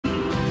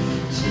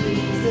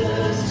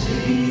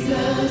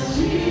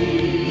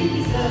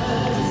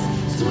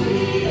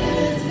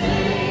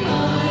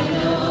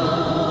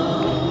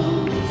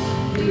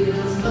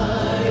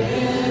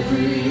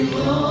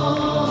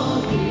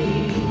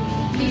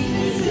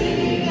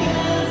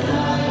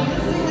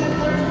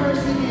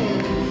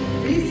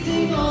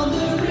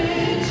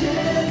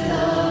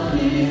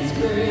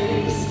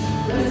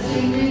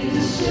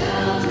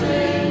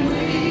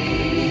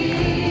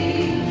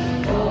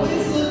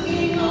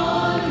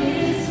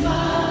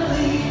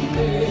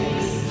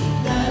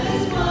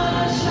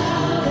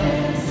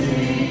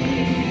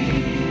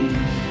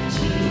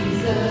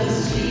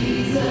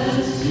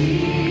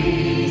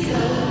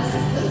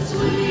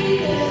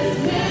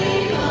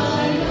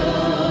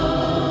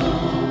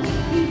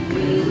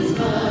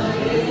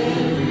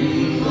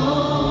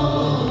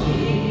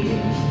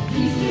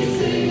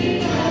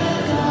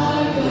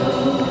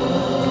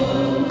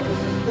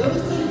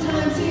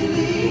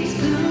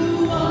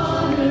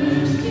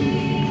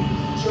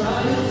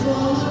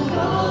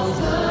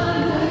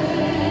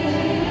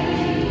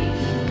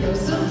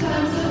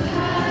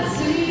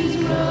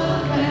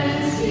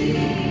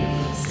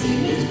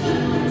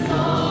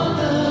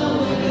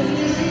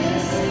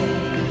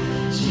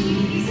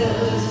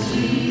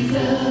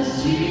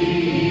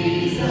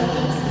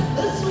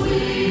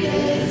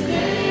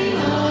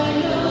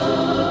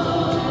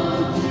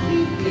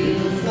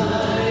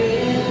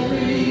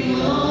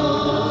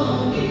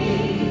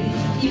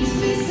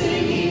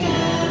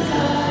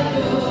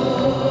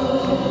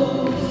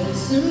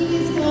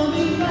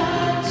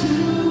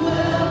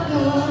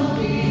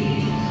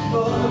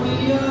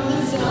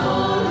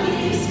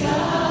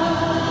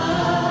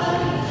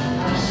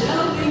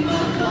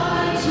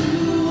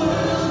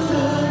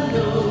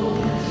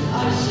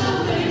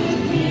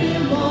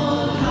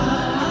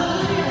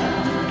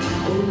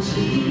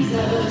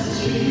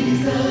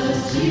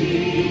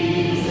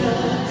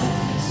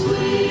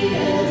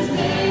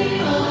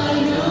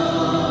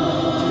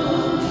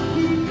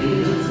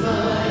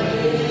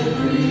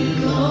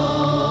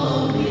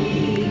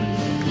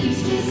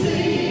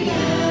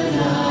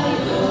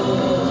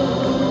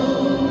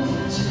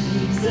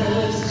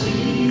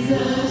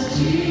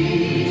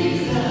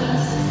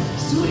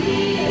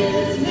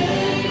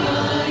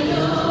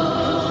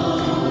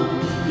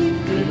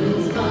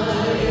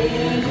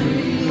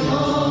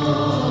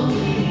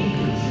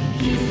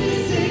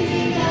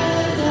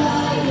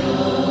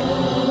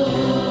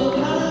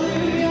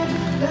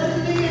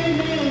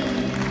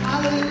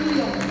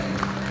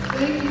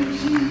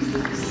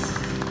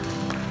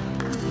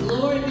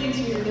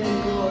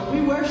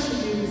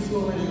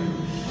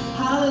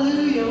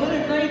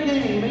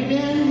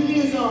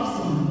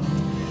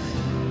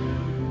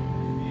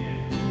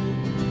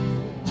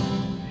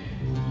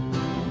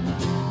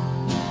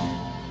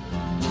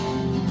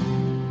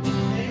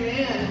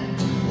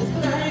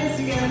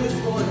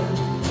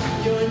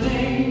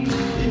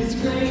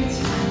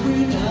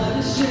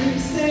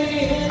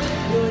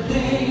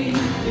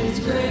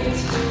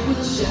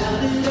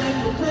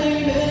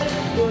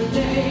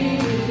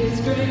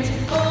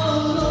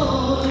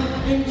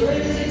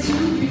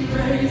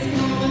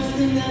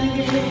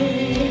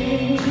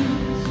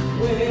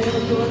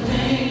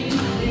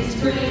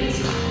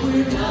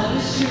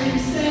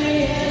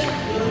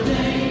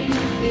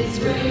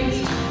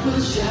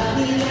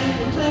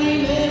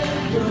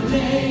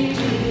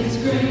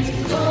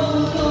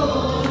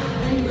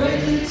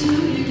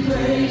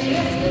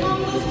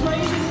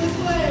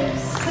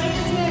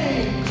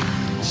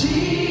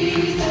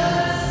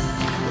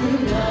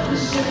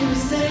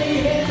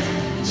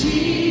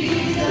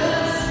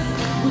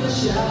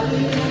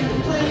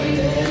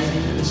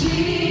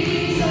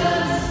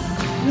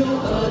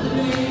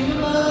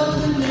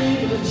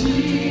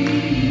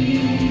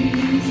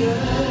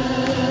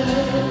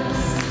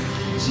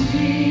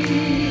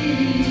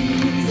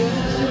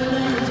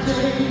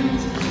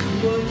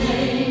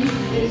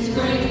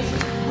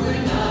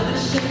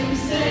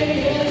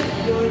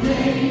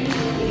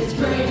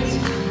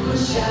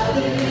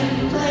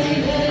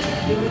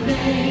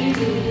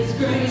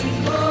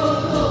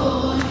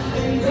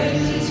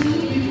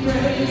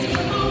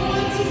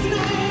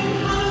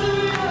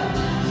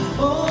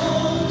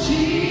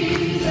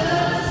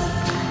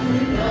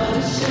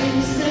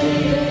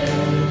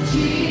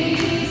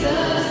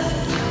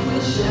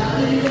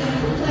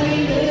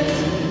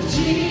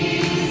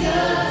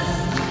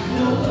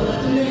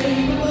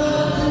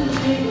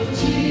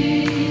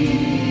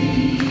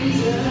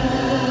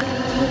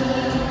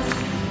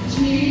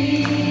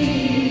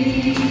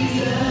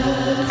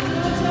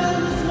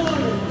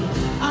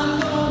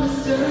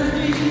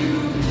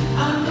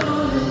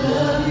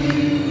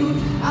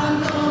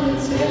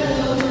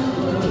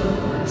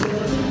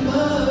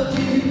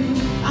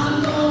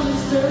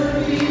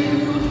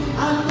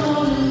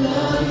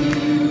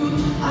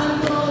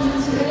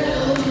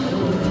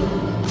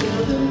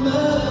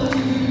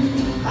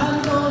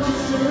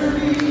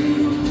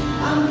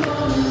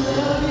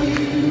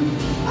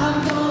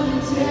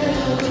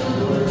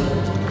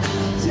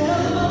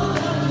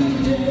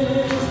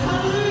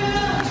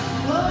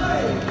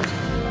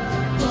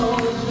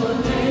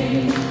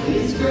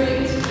It's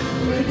great.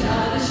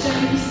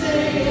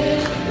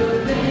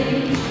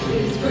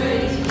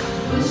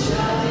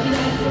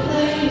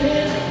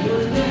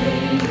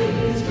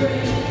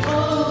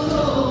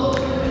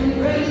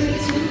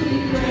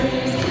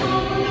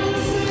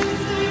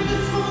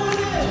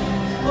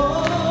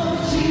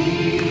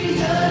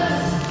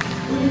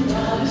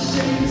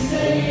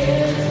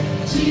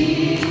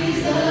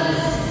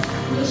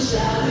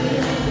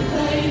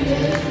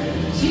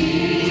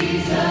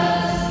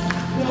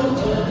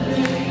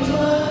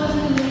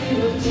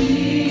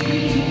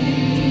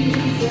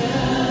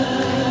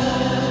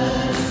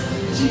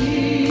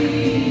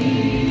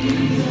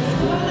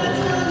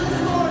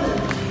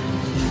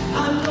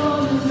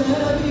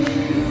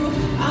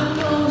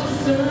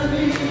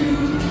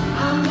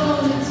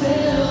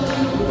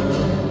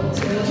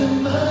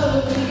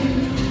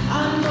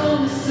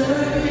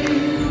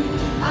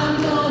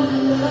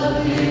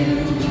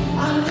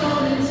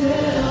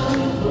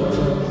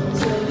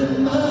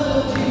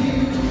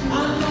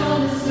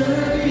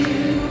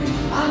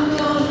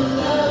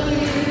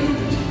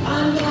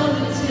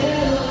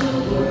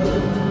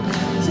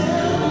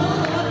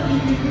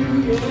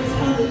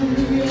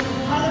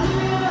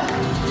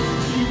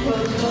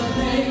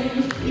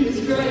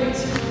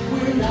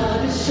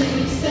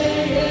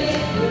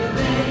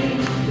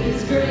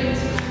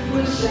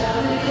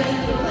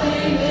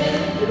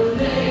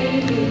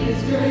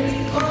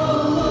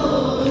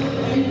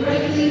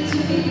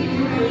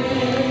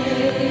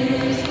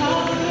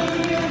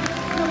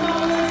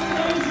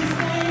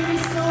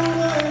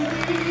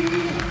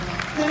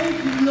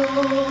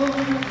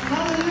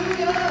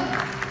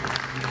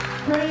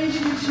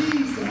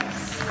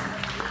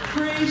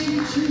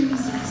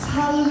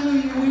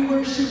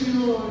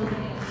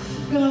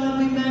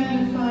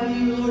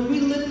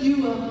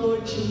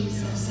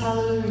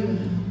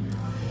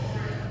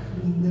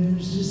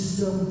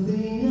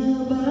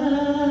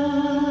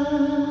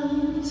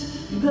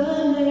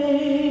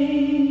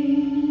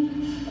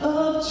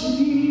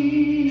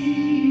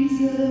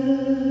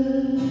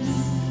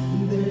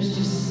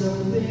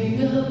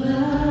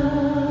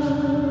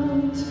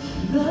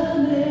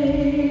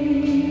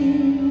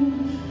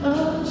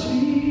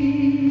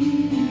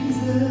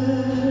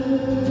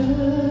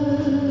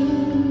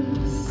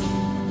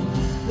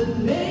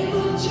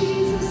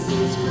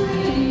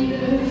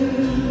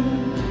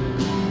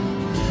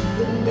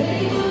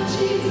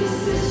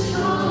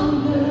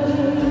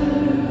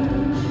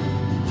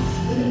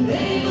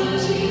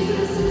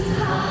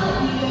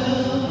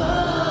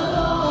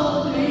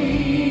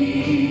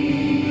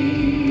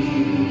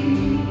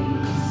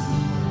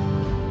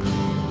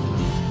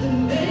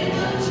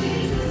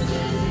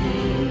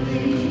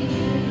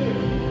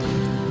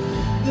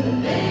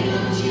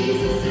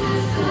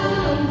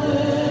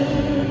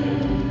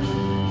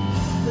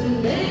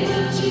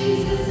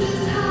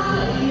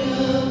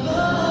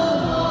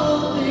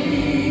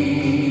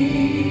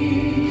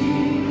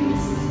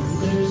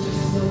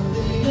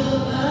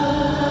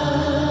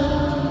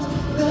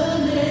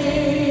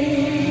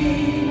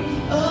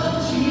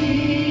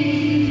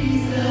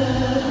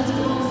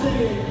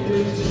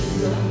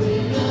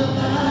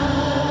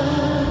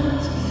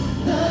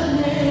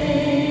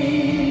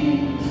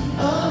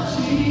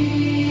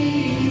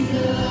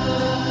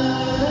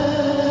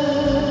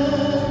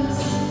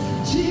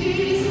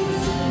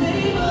 Jesus,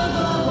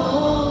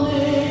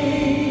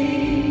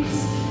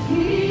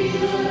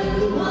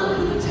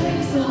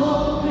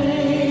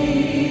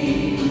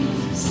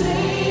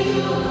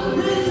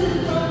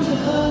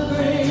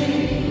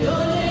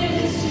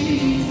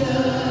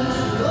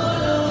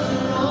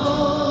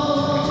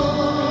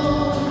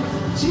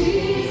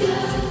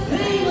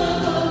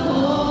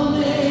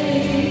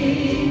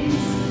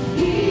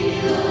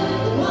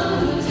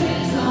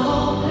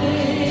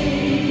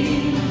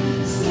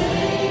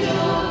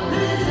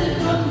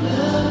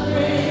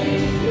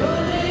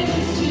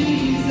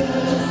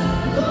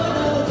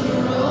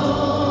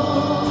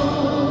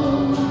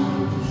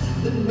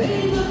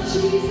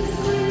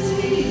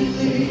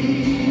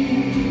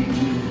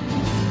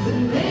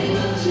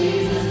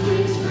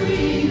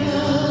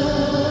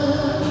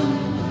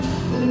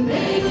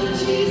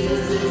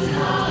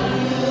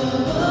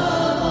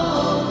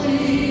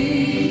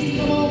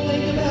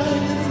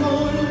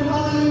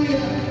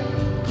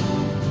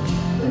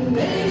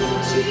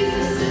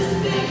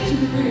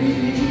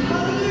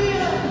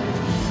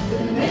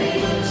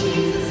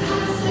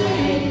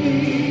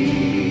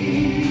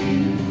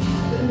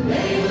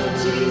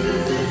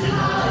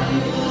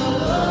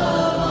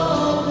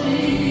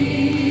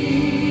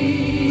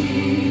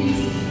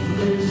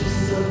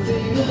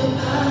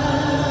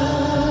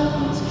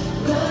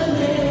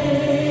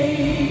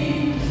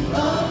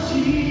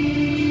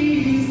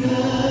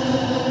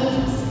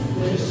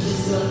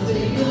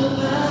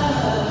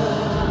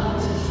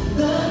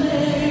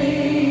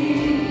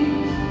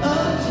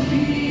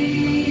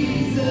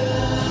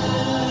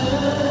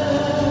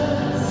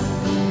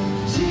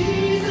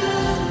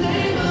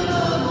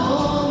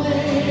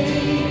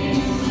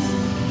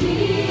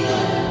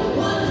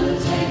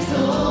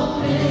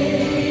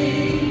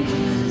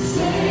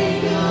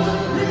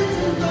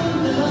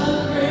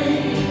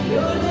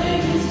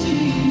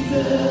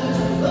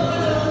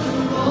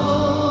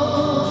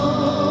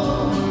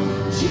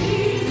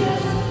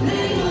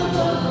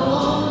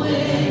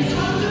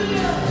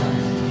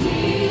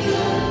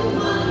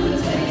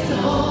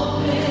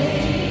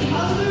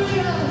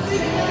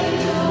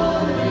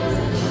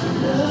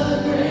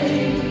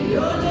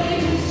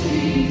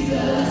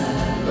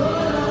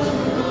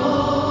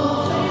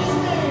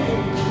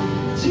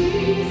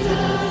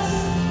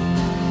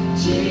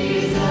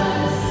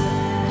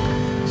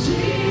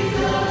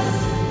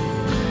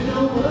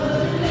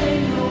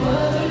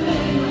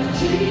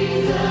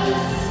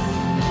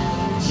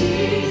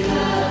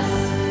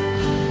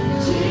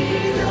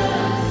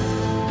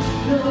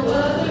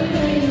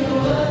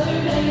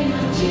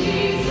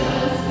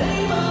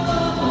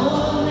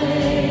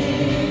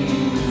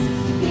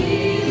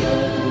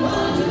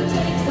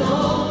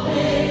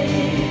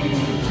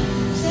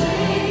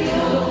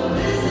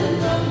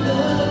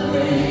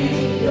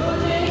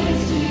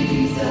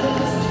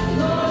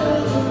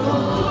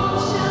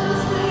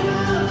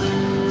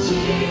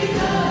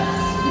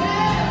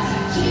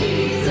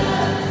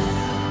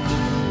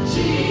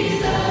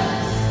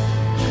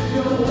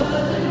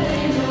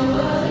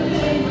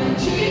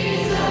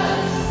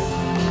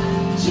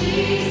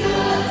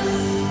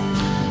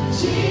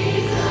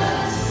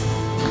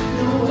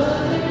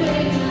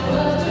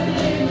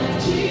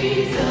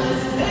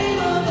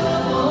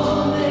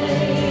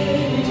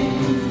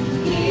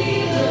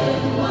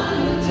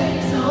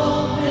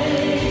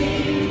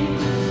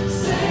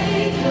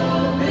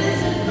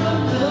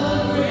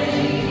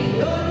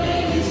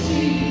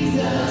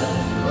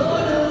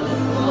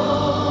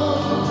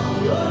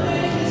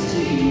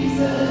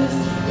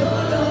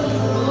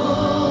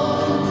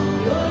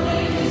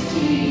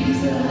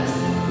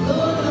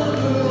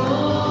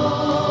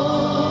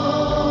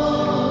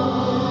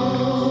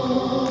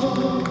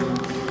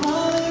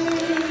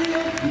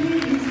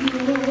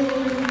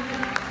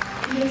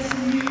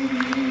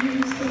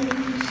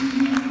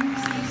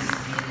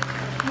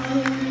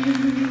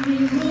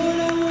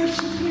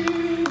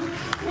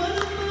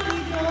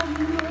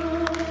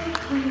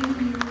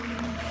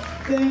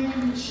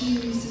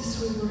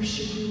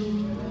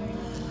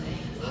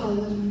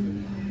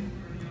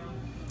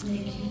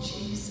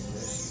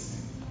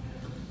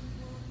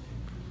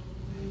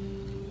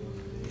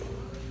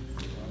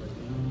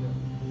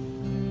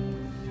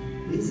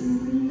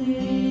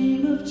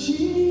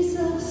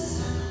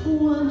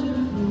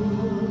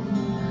 wonderful.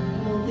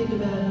 Come on, think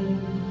about it.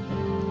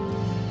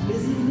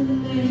 Isn't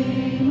the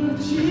name of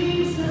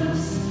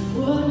Jesus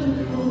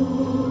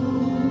wonderful?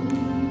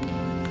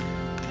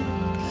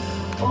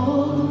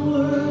 All the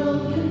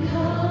world can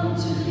come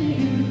to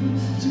Him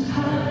to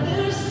have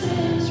their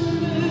sins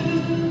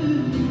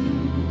removed.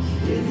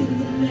 Isn't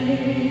the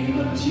name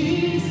of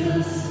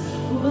Jesus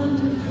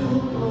wonderful?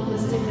 Come on,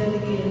 let's sing that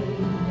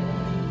again.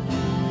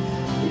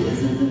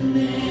 Isn't the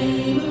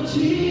name of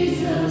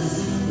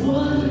Jesus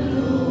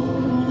wonderful?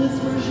 Come on,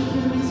 let's worship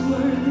Him, He's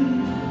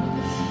worthy.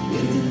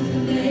 Isn't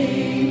the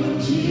name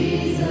of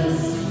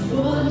Jesus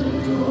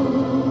wonderful?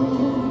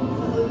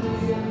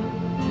 Hallelujah.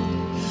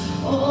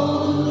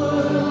 All the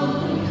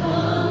world can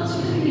come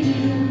to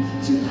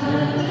Him to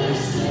have their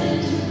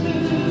sins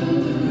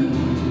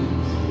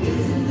removed.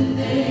 Isn't the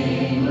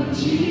name of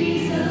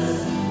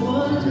Jesus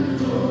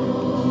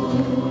wonderful?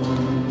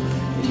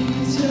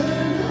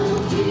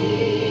 Eternal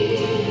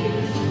King,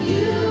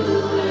 You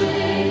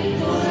reign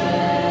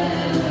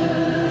forever,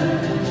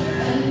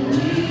 and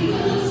we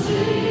will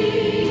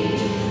sing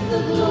the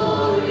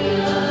glory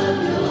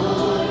of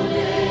Your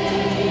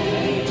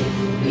name.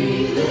 Be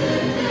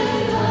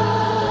lifted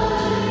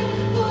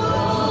high for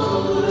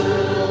all the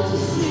world to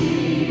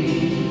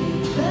see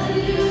that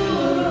You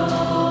are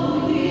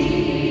all we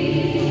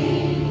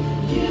need.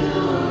 You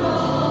are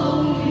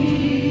all we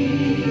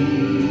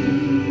need.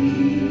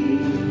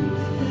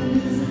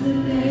 And isn't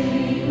the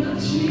name of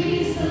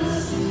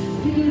Jesus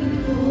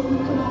beautiful?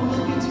 Come on,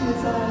 look into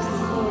His eyes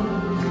this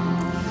morning.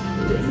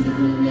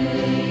 Isn't the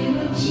name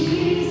of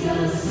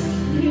Jesus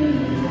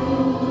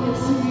beautiful?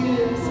 Yes, He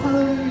is.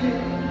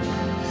 Hallelujah.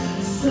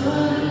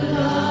 Son of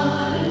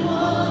God and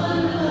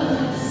one of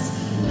us,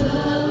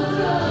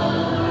 lover of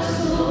our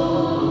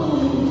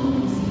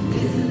souls.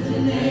 Isn't the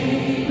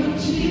name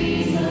of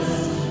Jesus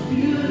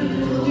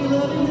beautiful? Do you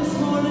love Him this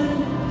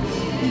morning?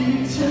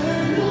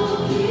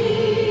 Eternal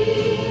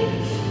King,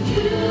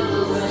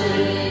 You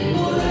reign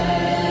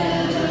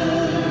forever,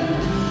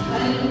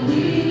 and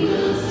we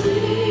will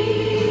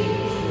sing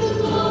the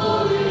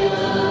glory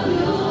of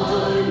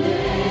Your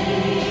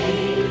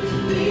name.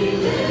 Be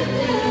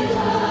lifted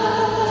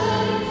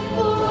high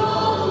for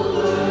all the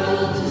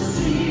world to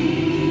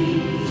see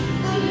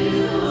that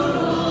You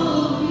are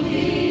all we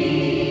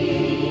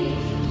need.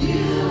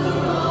 You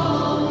are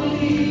all we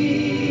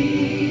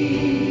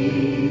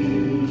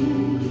need.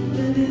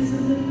 And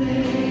isn't the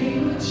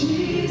name of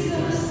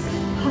Jesus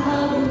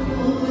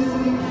powerful?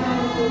 Isn't He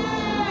powerful?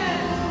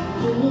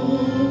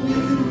 Oh,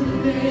 isn't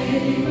the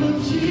name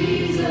of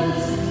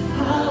Jesus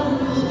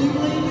powerful? Do you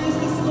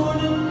believe this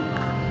morning?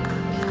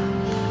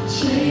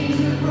 Chains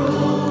are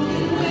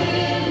broken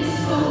when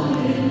it's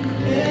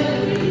spoken.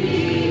 Every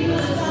knee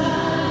must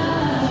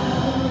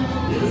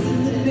bow.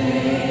 Isn't the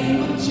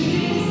name of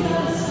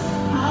Jesus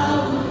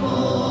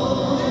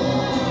powerful?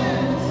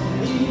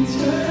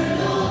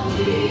 Eternal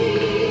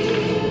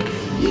King,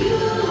 You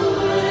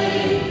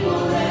reign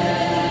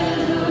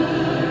forever,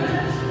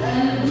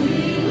 and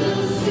we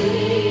will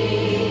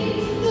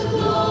sing the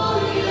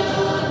glory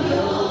of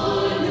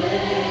Your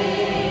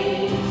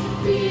name.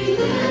 Be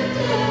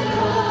lifted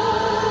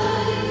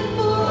high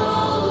for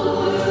all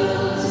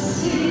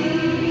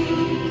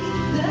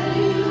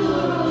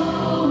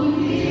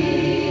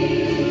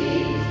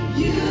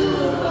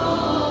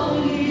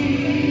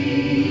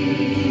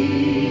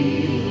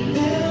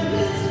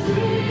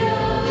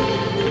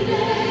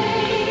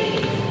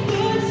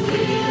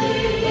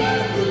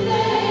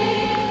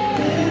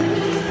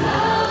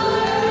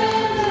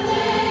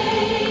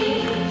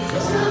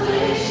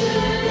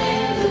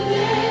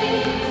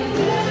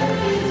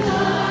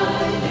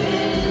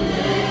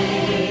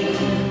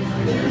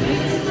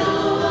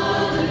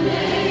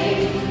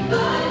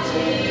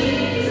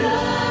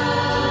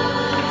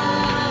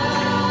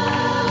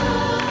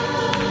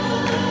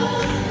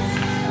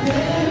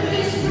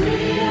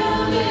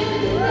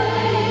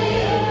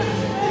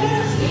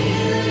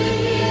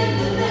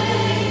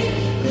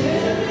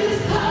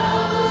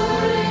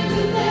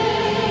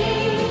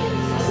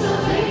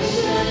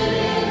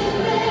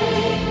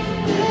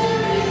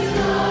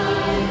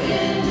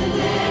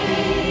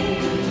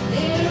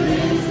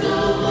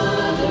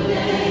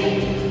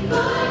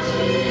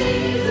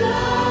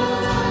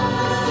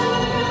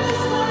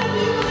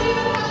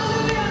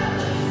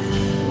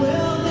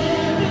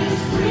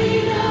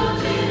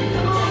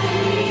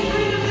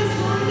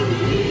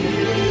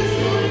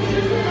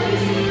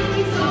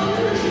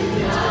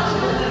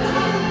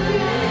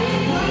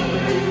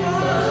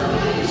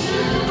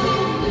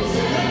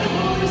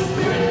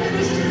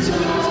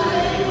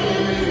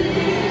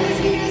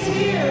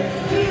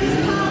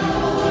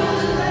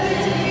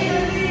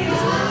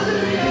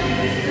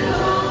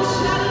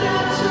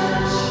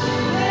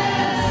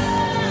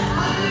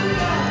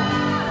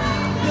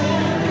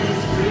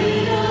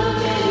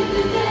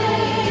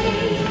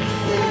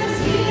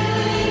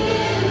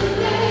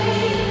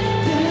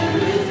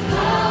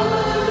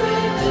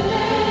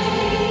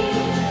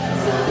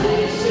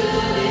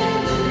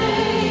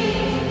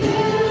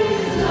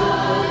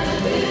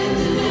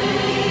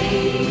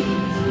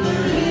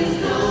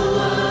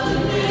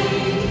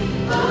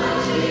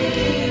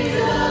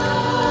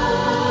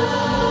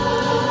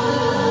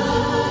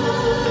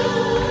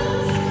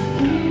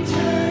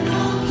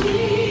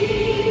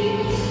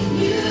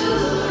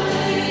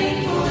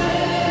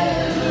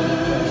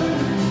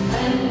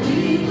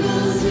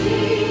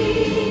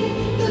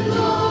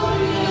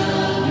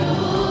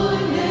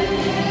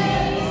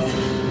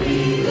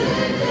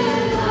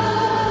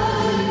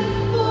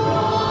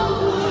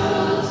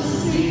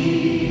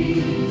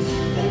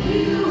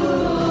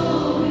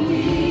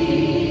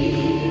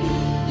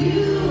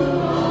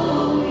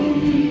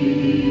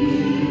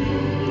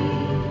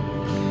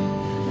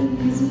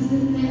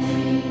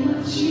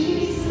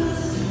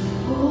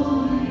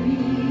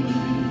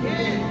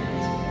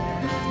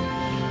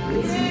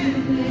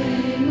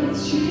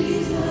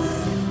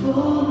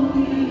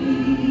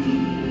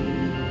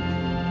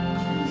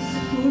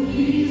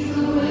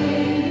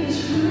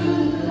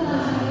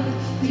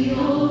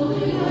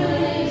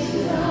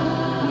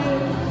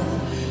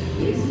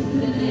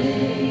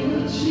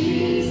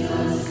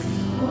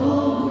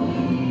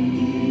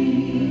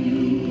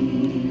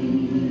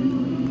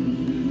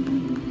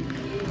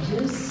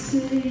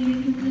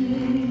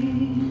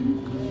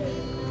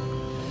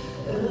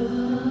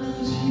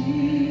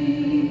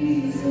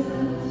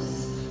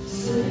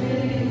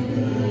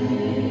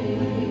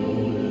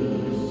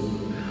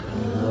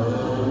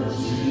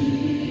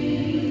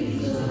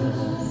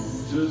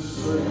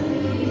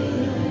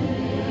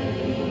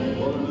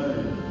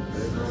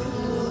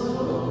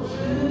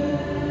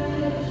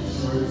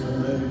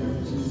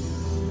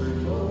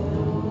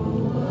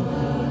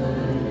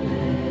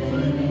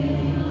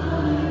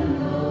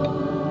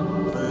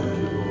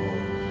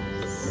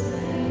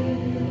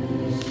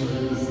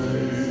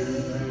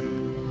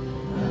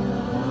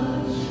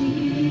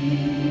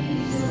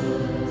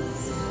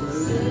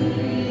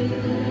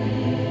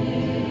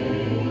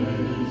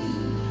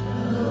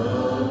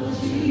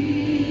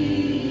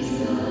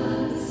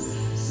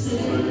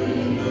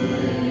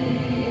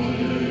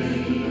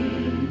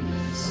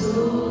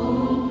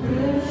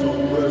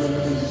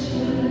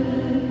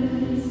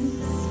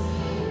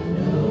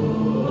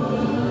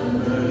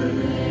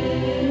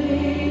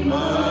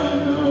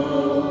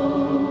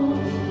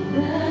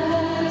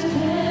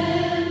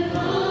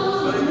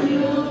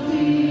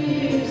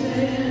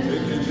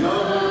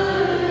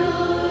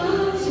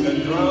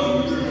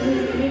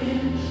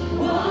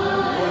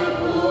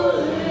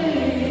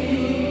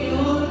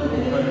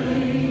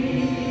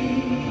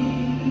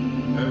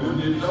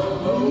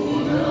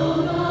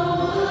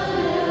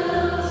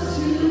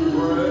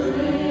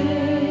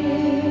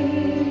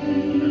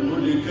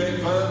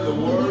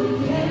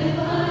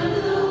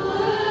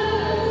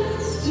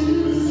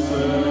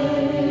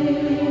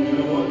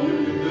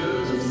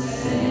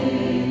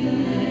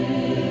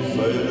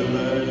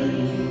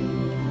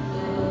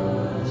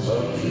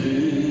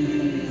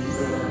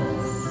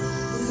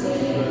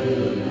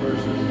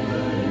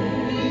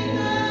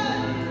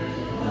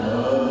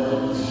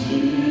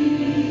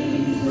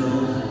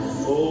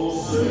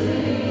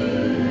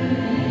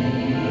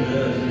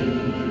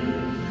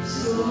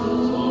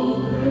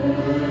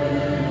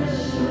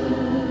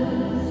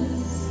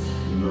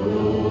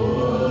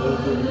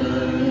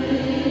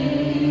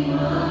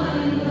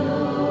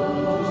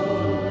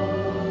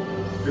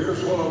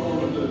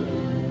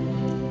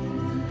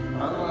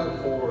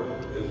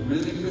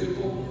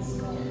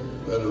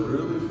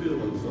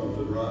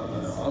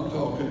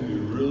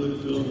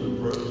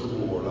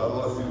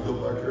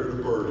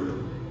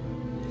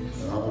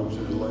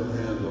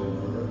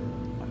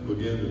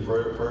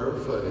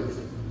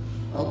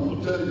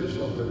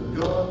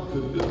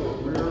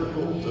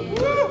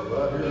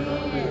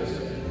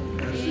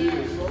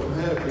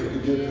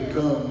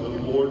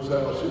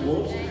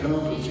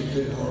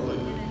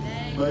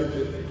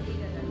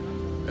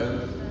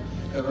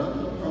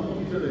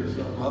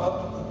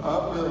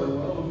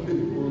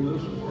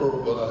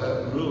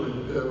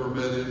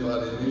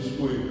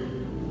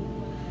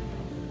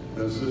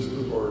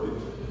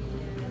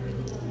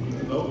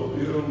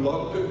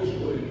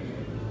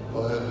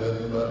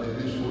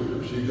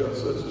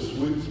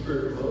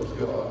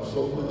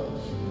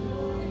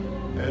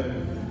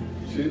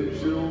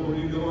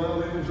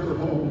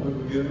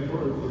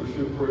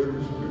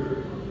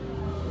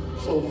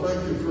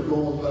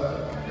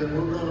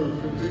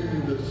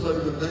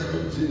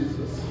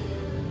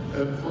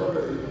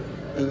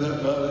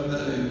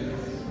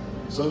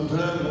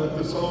Sometimes, like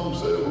the song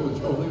said, we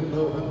don't even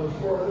know how to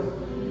pray.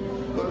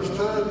 There's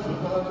times when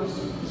I just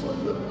say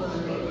that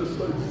name, I just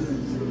say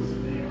Jesus.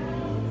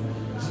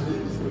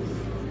 Jesus.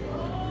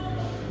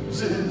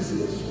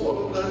 Jesus, what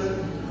a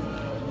name.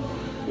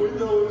 We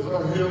know He's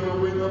our healer.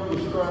 We know the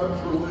stripes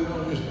were laid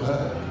on His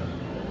back.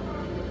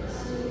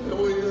 And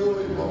we know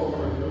He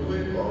bore it. And we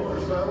bore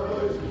our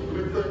salvation.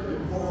 We thank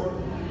Him for it.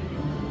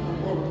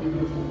 What a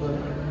beautiful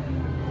name.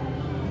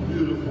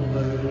 Beautiful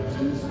name of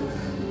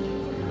Jesus.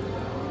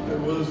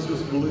 And let's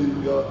just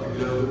believe God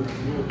together.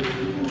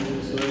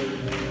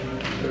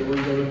 And we're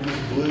going to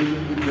just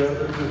believe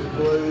together in this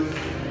place.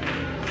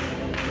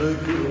 Thank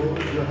you, Lord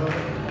God.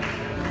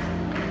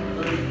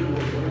 Thank you,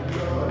 Lord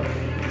God.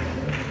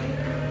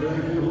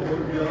 Thank you,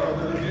 Lord God.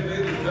 And if you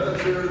need a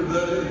touch here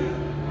today,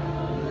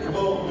 come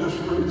on, just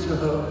reach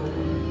out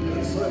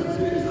and say,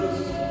 Jesus,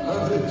 I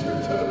need your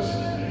touch.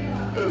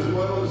 As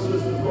well as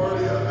Sister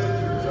Marty, I need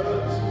your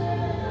touch.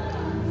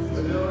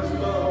 And you know, it's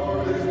not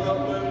hard, He's not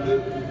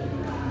limited.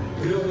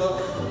 He'll not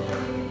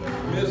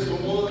miss the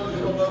one.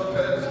 He'll not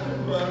pass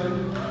anybody.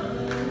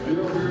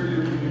 He'll hear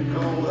you when you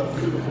call that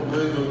beautiful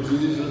name of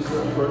Jesus,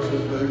 that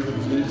precious name of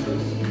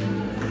Jesus.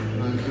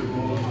 Thank you,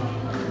 Lord.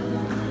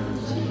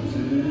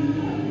 Jesus.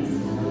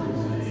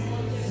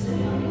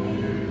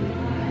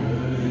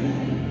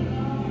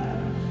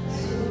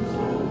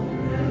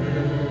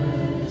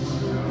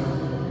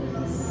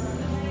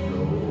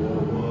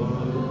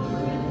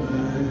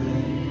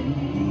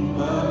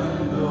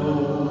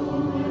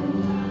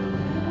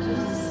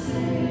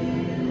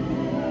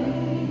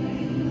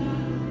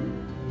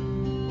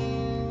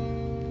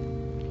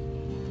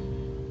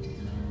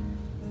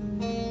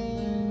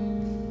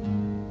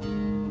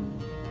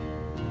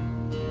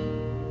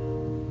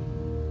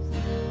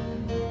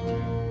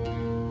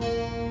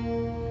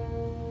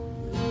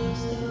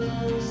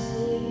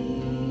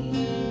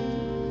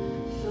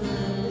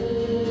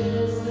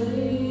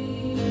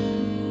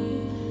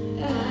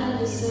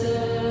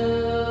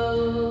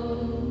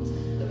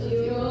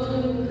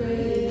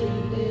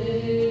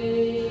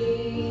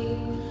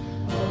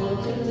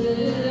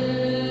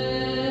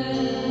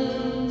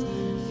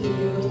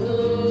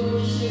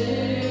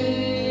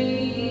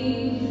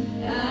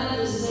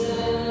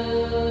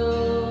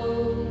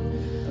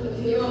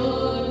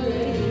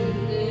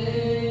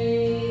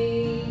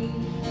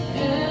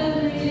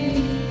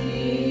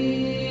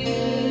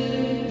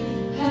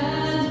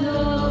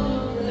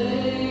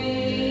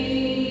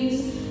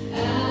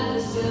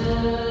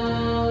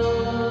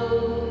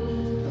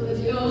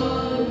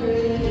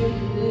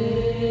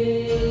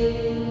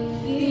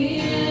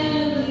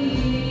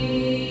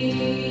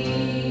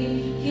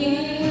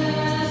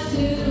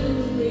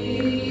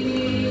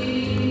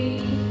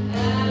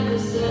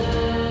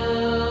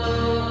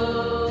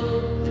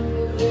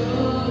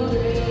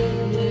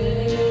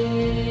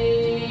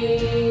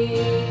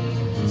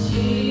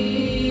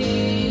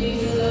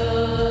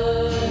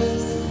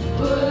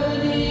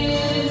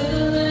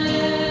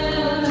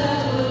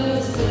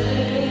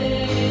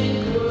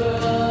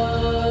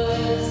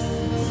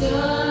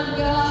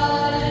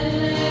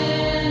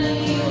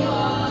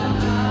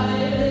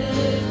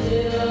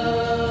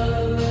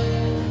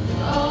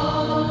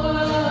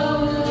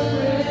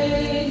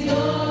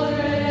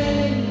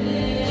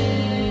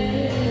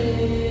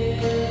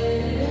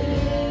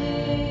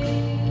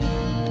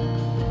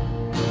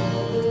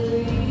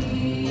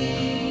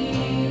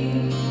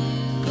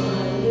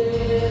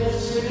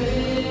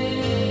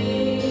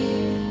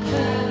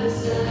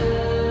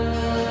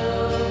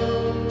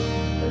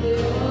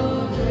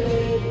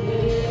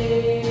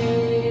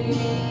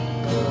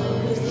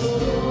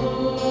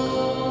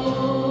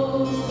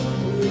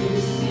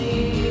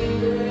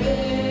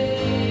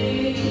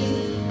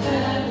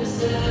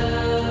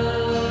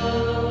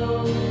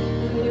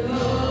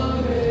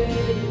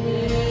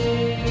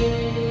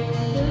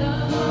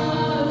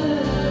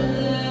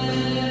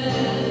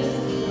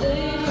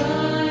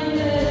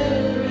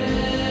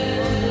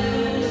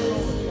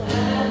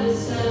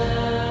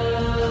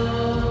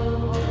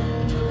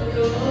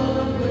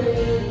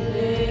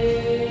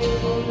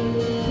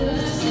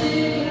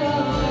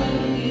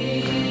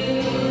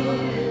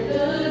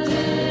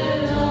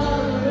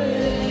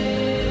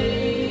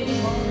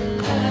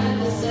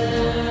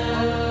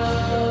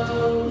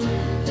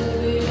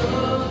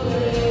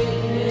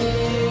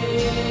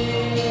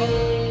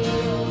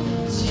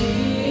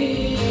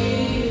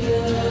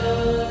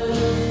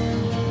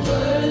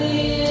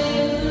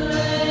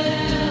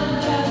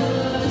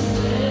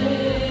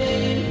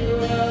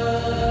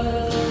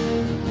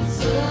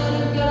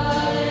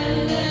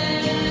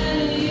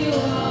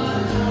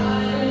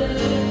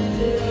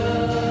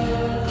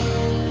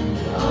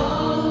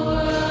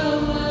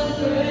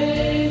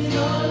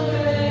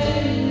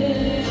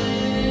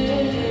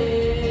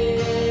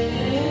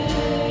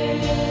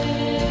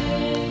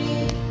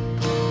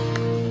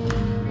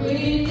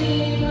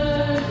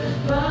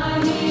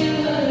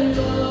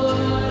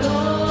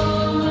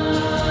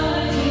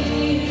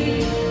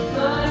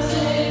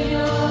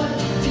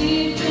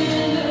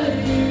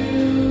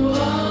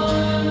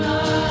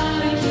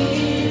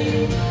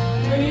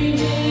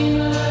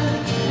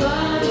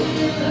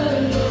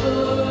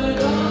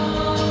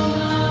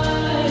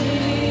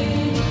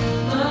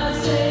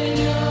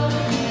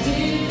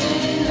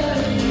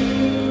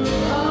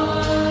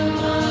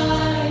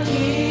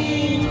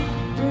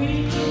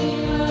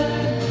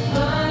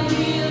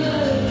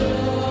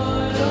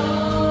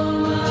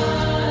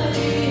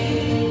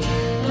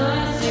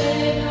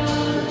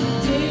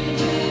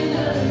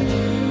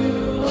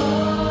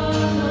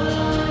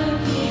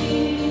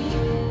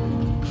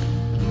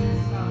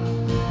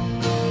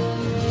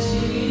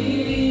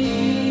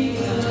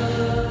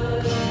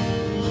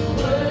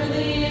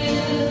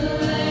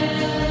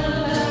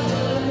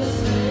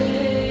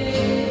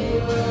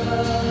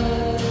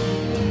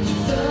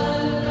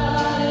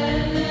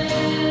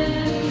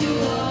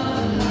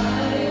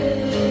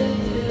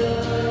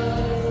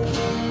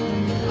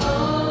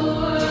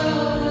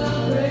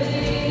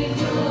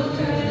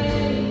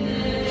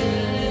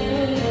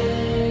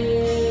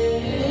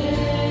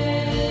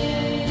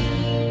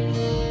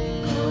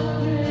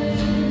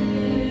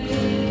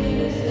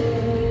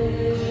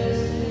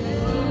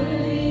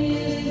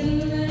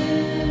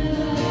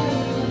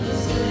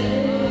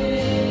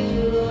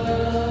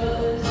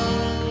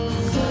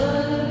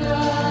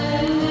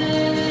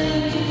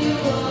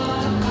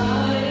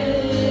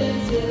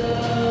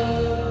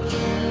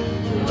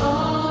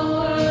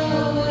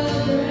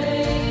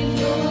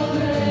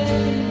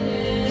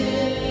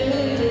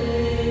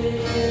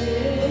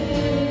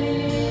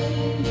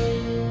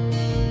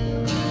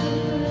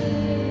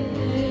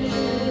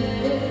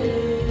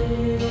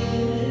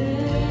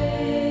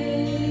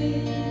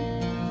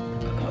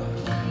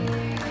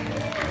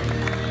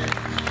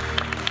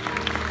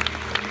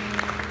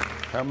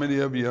 How many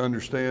of you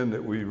understand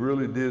that we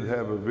really did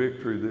have a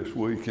victory this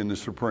week in the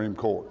Supreme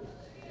Court?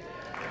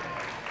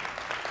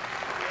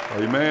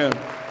 Amen.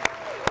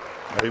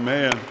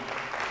 Amen.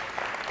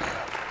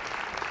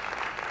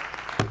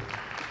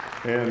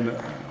 And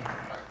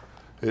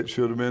it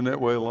should have been that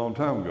way a long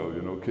time ago,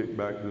 you know, kick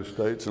back to the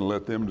states and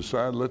let them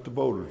decide, let the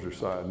voters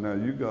decide. Now,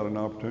 you've got an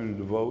opportunity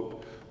to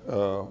vote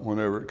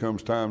whenever it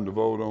comes time to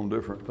vote on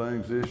different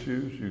things,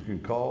 issues. You can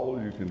call,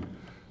 you can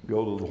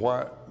go to the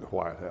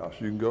White House,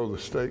 you can go to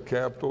the state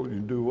capitol, you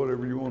can do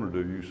whatever you want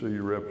to do. You see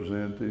your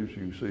representatives,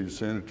 you can see the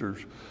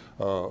senators,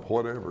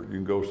 whatever. You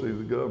can go see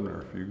the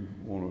governor if you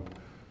want to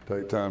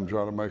take time to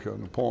try to make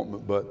an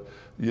appointment. But,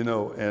 you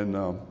know, and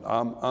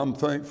I'm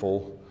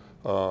thankful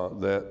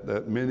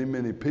that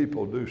many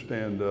people do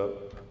stand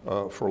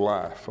up for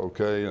life,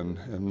 okay,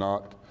 and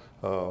not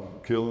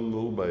killing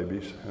little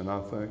babies. And I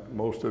think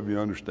most of you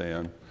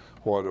understand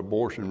what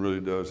abortion really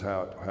does,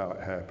 how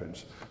it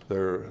happens.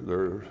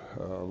 There's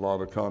a lot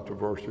of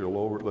controversy all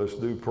over it. Let's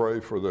do pray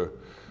for the,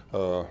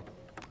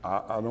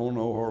 I don't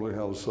know hardly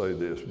how to say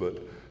this, but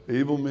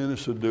evil men and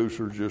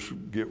seducers just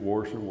get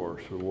worse and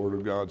worse, the Word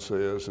of God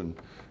says, and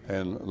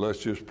let's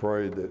just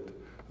pray that,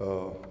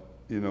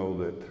 you know,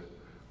 that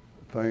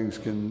things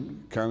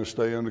can kind of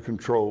stay under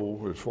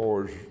control as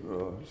far as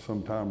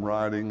sometime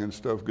rioting and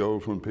stuff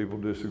goes. When people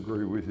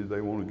disagree with you, they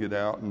want to get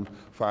out and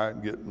fight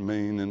and get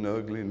mean and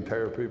ugly and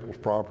tear people's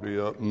property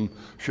up and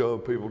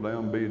shove people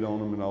down, beat on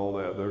them and all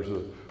that. There's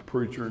a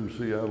preacher in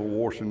Seattle,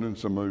 Washington,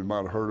 some of you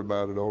might have heard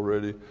about it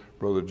already.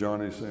 Brother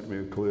Johnny sent me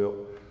a clip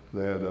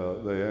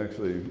that they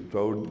actually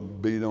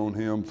beat on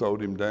him,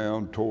 throwed him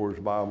down, tore his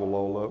Bible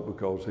all up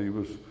because he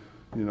was,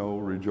 you know,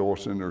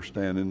 rejoicing or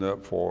standing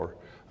up for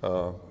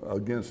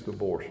against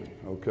abortion,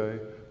 okay?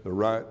 The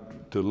right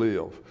to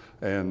live.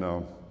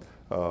 And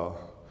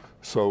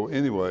so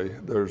anyway,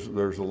 there's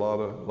a lot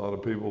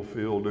of people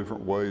feel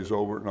different ways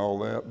over it and all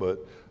that, but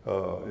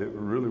it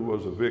really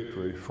was a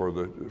victory for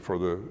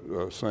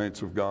the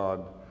saints of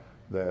God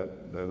that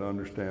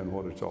understand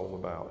what it's all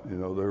about. You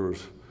know, there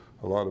was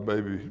a lot of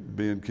babies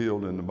being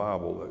killed in the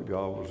Bible that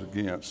God was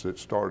against. It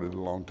started a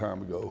long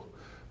time ago.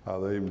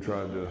 They even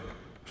tried to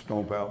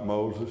stomp out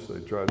Moses. They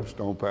tried to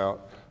stomp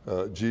out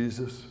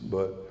Jesus,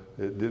 but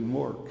it didn't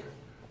work.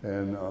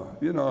 And,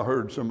 you know, I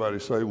heard somebody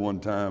say one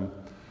time,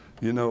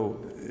 you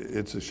know,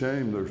 it's a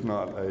shame there's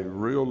not a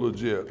real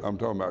legit, I'm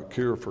talking about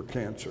cure for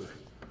cancer.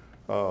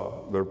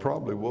 There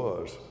probably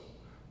was,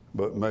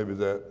 but maybe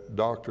that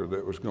doctor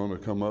that was going to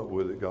come up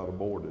with it got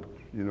aborted.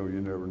 You know,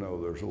 you never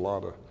know. There's a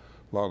lot of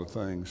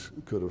things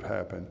could have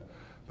happened.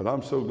 But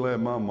I'm so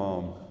glad my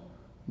mom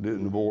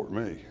didn't abort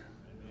me,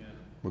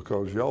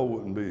 because y'all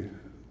wouldn't be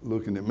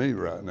looking at me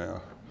right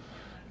now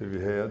if you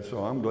had.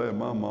 So I'm glad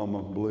my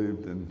mama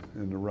believed in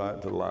the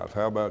right to life.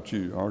 How about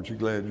you? Aren't you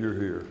glad you're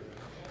here?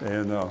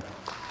 And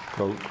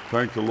so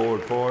thank the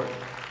Lord for it.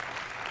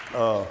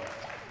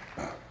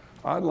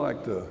 I'd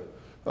like to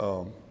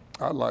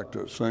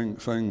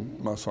sing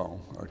my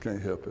song. I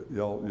can't help it.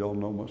 Y'all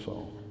know my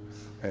song.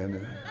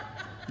 And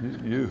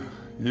you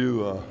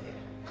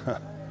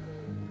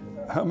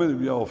how many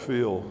of y'all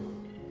feel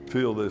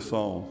this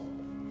song?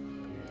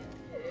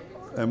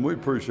 And we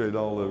appreciate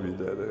all of you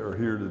that are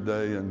here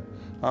today. And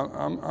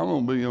I'm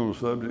going to be on the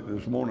subject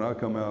this morning. I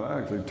come out,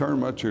 I actually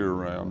turned my chair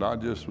around. I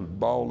just was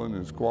bawling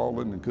and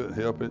squalling and couldn't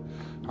help it.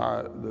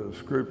 The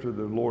scripture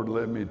the Lord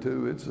led me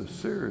to, it's a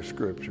serious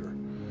scripture.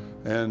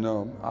 And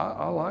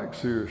I like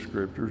serious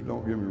scriptures,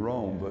 don't get me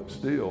wrong, but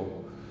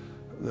still,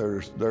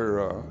 they're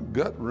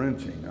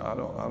gut-wrenching. I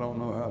don't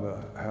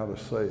know how to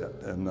say it.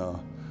 And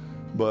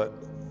but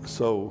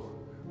so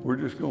we're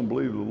just going to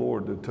believe the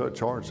Lord to touch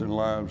hearts and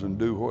lives and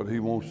do what He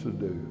wants to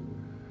do.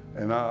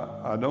 And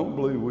I don't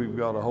believe we've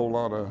got a whole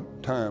lot of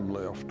time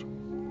left.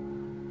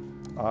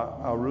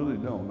 I really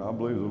don't. I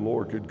believe the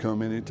Lord could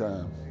come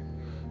anytime.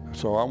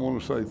 So I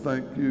want to say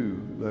thank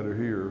you that are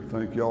here.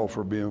 Thank y'all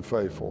for being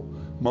faithful.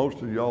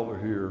 Most of y'all are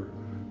here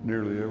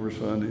nearly every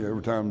Sunday,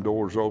 every time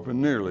doors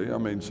open, nearly. I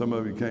mean, some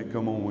of you can't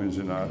come on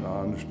Wednesday night, and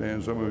I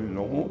understand some of you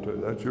don't want to.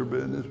 That's your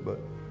business, but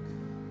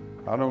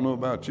I don't know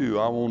about you.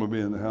 I want to be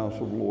in the house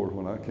of the Lord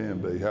when I can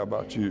be. How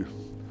about you?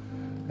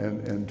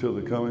 And until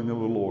the coming of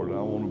the Lord, I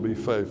want to be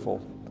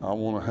faithful. I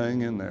want to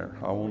hang in there.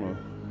 I want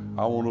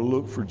to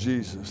look for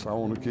Jesus. I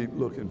want to keep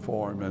looking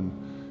for Him.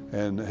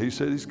 And He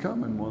said He's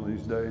coming one of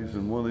these days,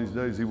 and one of these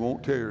days He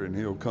won't tarry, and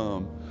He'll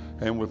come.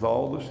 And with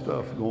all the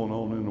stuff going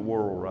on in the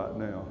world right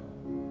now,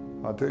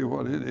 I tell you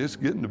what, it's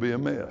getting to be a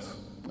mess.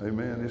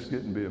 Amen. It's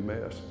getting to be a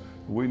mess.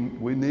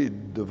 We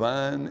need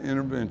divine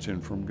intervention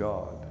from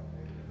God,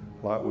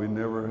 like we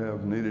never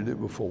have needed it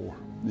before,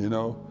 you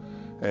know.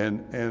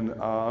 And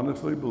I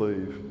honestly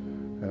believe,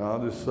 and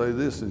I'll just say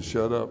this and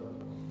shut up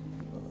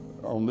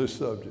on this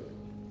subject,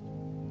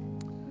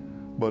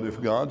 but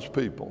if God's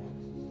people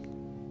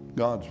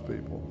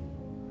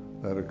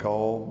that are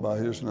called by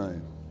His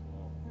name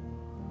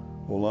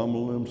will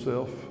humble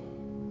themselves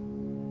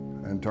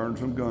and turn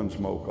some gun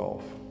smoke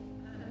off,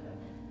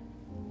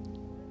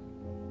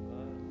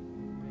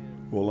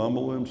 will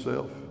humble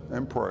themselves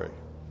and pray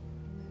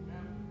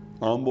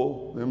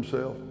humble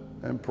themselves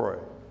and pray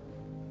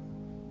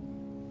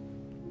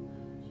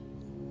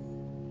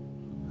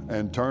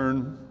and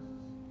turn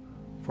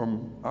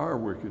from our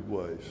wicked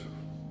ways.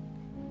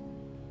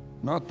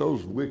 Not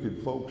those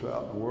wicked folks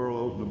out in the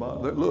world.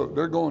 Look,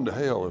 they're going to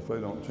hell if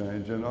they don't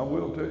change. And I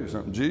will tell you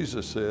something.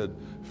 Jesus said,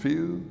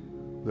 few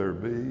there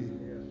be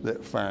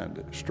that find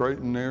it. Straight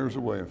and narrow is the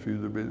way, and few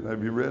there be.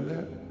 Have you read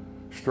that?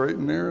 Straight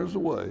and narrow is the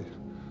way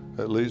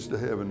that leads to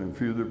heaven, and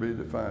few there be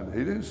that find it.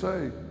 He didn't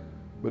say,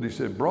 but he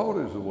said, broad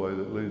is the way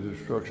that leads to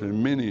destruction,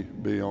 and many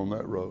be on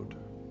that road.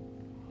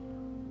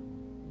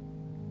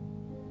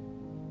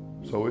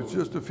 So it's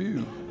just a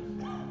few.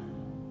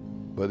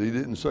 But he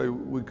didn't say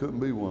we couldn't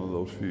be one of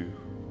those few.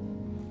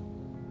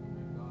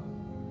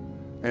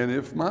 And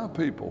if my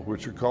people,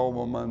 which are called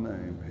by my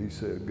name, he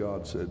said,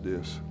 God said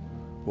this,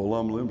 will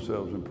humble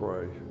themselves and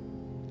pray.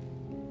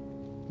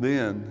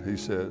 Then, he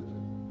said,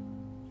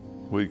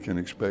 we can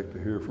expect to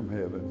hear from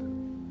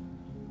heaven.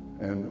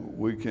 And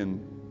we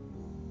can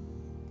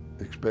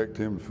expect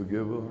him to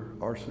forgive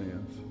our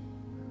sins.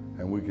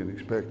 And we can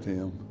expect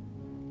him,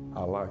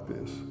 I like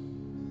this,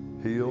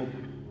 heal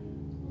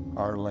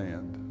our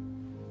land.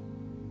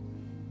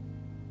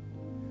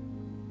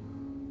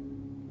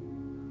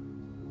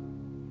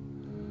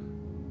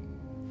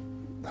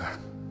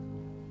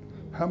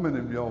 How many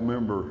of y'all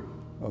remember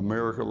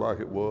America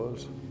like it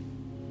was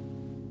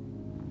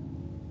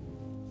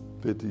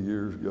 50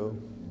 years ago,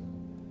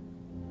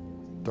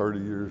 30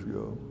 years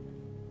ago,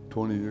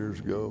 20 years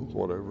ago,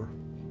 whatever?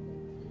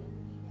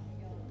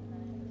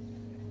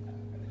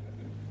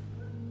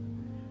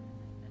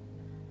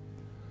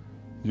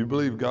 You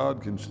believe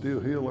God can still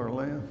heal our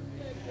land?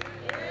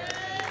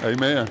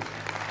 Amen.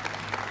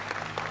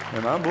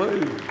 And I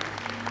believe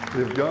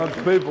if God's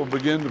people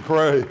begin to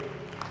pray,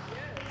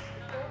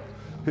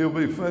 he'll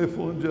be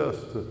faithful and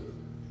just to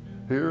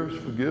hear us,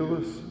 forgive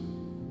us,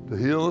 to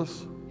heal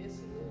us.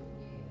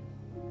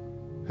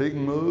 He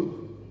can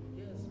move.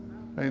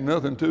 Ain't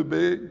nothing too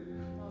big.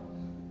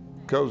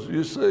 Because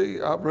you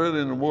see, I've read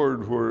in the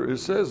Word where it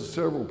says in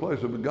several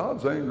places, but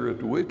God's angry at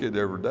the wicked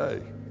every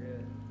day.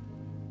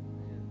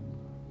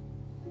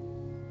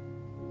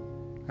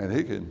 And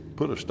he can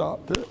put a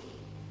stop to it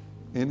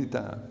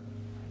anytime.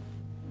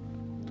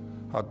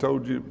 I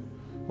told you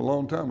a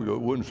long time ago,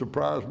 it wouldn't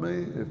surprise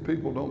me if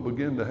people don't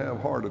begin to have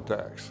heart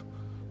attacks.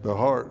 The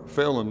heart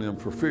failing them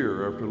for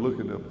fear after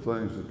looking at the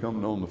things that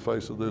come on the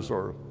face of this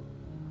earth.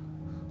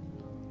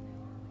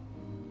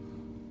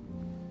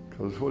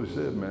 Because that's what he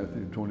said in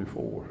Matthew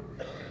 24.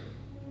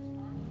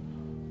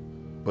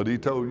 But he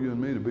told you and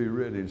me to be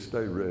ready and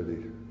stay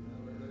ready.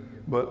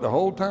 But the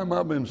whole time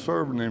I've been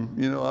serving him,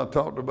 you know, I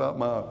talked about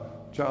my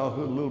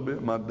childhood a little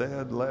bit, my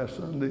dad last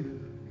Sunday,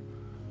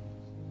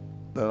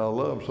 that I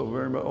love so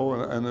very much. Oh,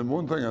 and then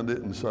one thing I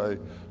didn't say,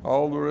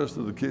 all the rest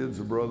of the kids,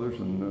 the brothers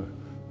and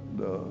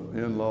the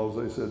in-laws,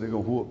 they said they're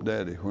going to whoop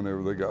daddy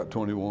whenever they got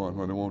 21,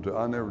 when they want to.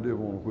 I never did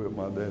want to whip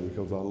my daddy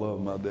because I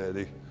love my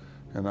daddy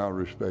and I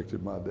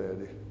respected my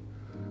daddy.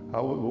 I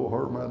wouldn't go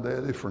hurt my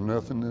daddy for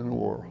nothing in the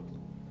world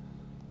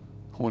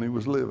when he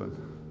was living.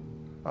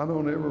 I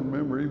don't ever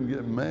remember even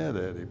getting mad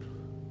at him.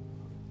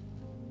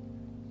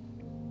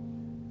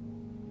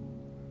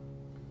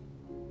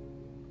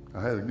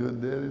 I had a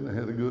good daddy and I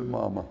had a good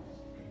mama.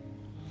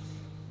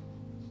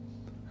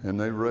 And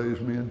they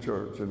raised me in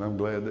church, and I'm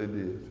glad they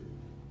did.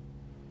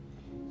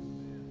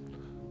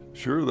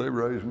 Sure, they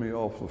raised me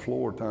off the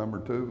floor a time or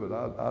two, but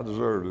I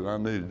deserved it. I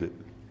needed it.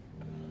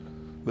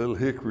 Little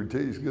hickory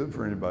tea's good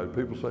for anybody.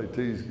 People say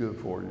tea's good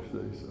for you,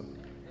 see. So.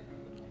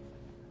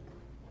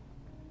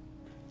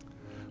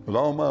 But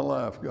all my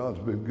life, God's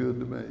been good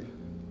to me.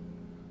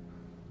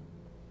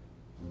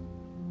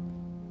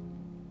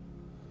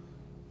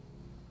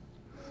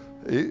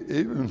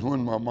 Even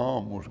when my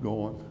mom was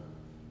going,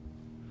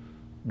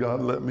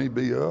 God let me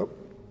be up,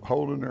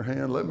 holding her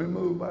hand, let me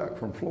move back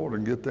from Florida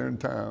and get there in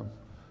time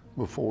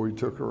before he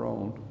took her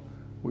on.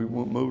 We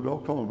moved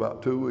on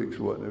about 2 weeks,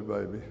 wasn't it,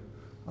 baby?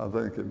 I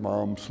think that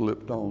Mom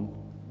slipped on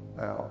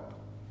out.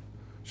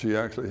 She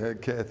actually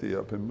had Kathy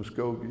up in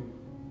Muskogee.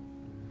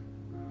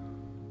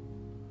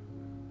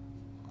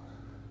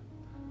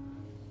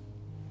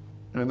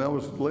 And I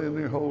was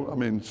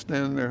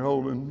standing there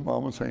holding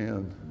Mama's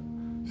hand.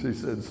 She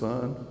said,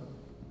 son,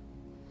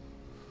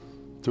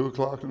 2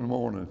 o'clock in the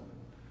morning,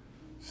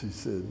 she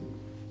said,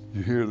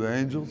 you hear the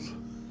angels?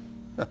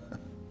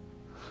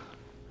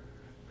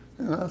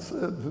 And I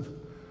said,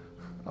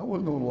 I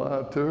wasn't going to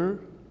lie to her.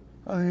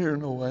 I didn't hear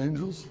no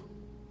angels.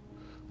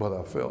 But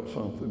I felt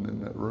something in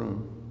that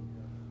room.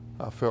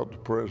 I felt the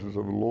presence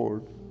of the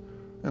Lord.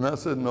 And I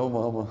said, no,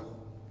 Mama,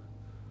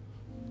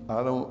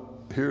 I don't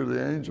hear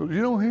the angels.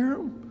 You don't hear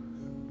them?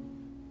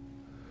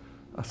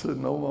 I said,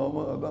 no,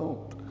 Mama, I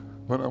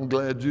don't. But I'm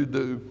glad you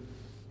do.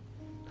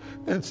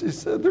 And she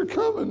said, they're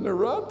coming. They're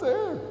right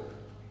there.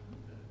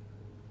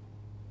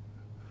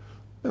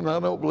 And I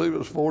don't believe it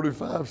was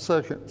 45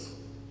 seconds.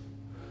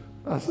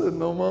 I said,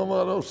 no,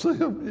 Mama, I don't see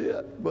them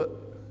yet, but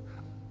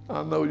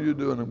I know you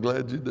do, and I'm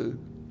glad you do.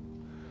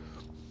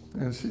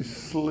 And she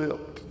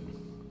slipped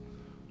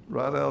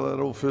right out of that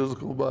old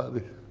physical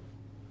body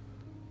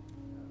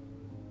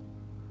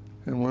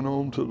and went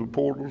on to the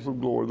portals of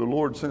glory. The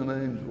Lord sent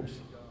angels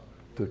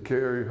to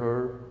carry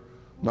her,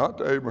 not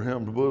to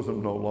Abraham's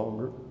bosom no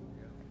longer,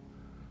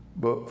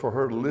 but for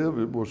her to live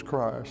it was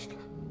Christ.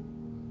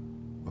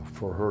 But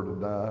for her to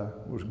die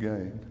was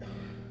gain.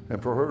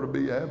 And for her to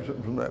be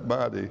absent from that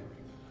body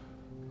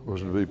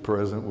was to be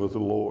present with the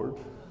Lord.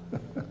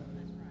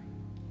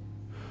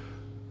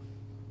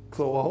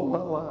 So all my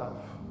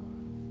life,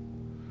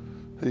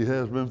 he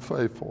has been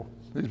faithful.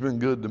 He's been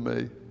good to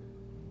me.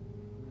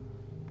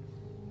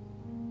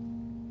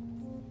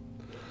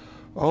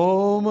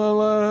 All my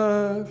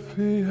life,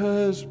 he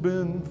has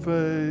been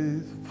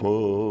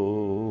faithful.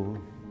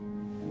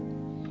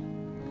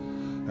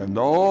 And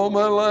all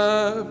my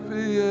life,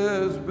 he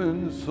has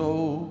been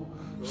so,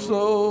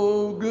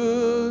 so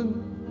good.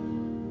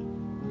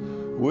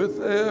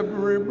 With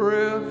every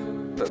breath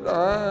that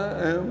I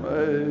am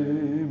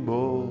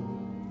able,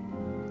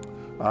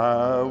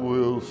 I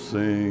will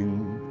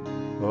sing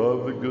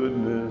of the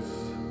goodness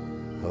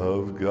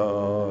of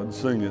God.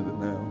 Sing it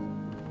now.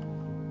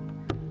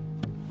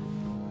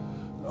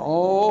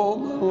 All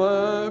my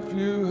life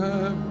you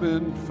have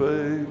been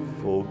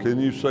faithful. Can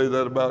you say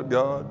that about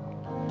God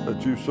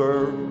that you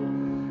serve?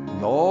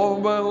 And all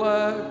my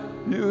life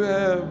you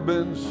have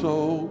been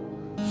so,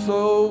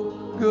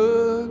 so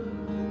good.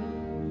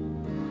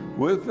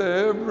 With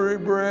every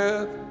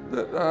breath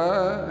that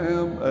I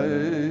am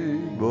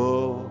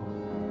able,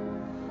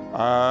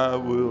 I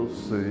will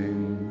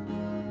sing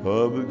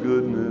of the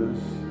goodness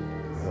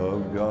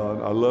of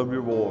God. I love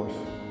your voice.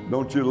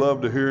 Don't you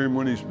love to hear him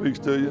when he speaks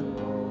to you?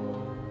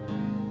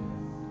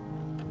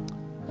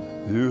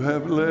 You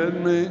have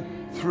led me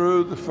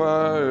through the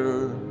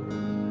fire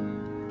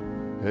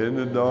in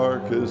the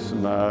darkest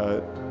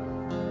night.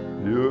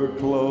 You're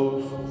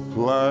close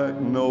like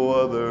no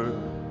other.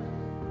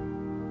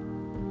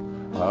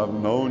 I've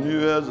known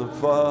you as a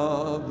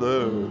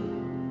father.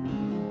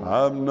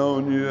 I've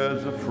known you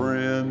as a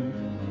friend.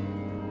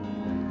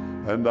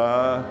 And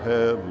I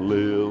have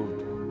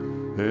lived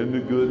in the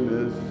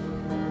goodness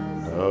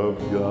of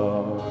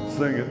God.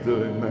 Sing it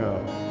to him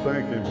now.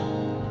 Thank him.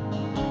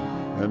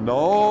 And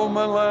all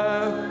my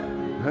life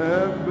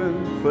have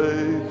been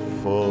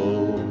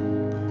faithful.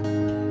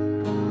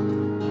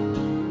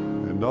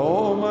 And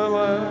all my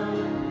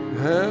life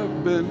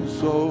have been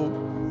so,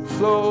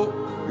 so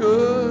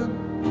good.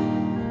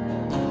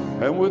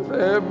 And with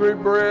every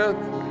breath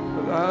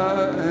that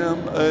I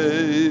am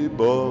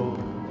able,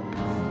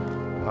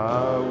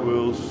 I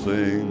will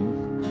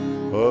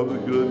sing of the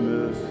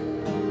goodness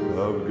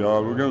of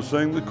God. We're going to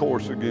sing the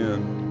chorus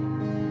again.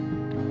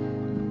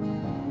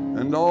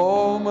 And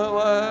all my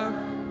life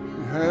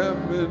you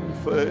have been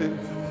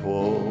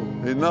faithful.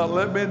 He's not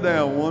let me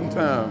down one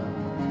time.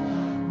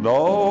 And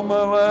all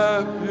my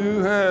life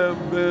you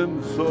have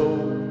been so,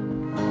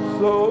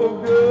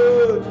 so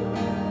good.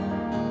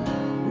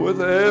 With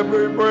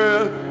every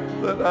breath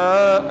that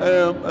I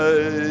am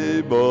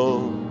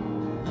able,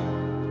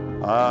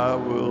 I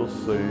will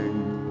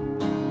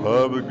sing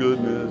of the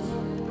goodness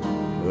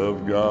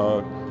of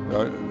God.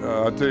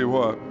 I tell you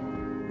what,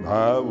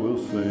 I will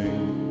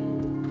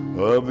sing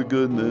of the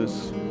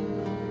goodness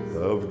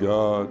of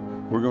God.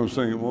 We're going to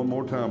sing it one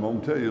more time. I'm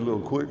going to tell you a little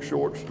quick,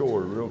 short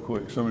story, real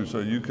quick. Somebody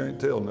say, you can't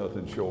tell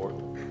nothing short.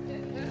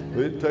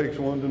 It takes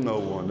one to know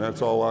one.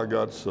 That's all I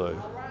got to say.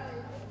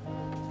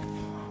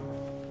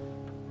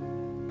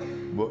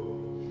 But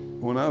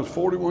when I was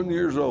 41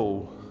 years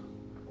old,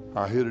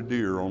 I hit a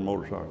deer on a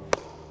motorcycle.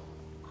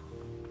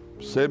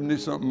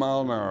 70-something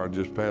mile an hour, I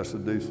just passed a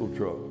diesel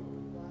truck.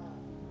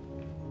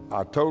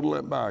 I totaled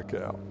that bike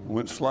out,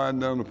 went sliding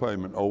down the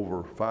pavement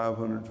over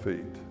 500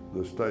 feet.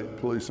 The state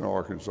police in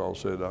Arkansas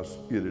said I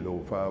skidded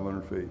over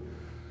 500 feet.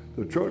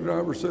 The truck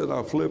driver said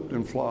I flipped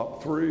and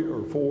flopped 3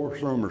 or 4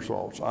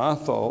 somersaults. I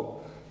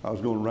thought I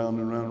was going round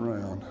and round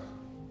and round.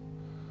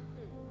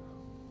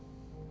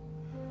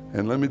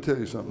 And let me tell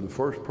you something, the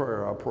first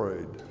prayer I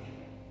prayed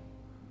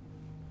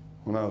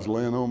when I was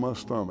laying on my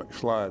stomach,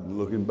 sliding,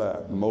 looking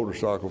back, the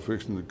motorcycle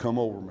fixing to come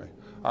over me,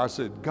 I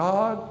said,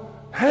 God,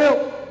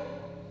 help!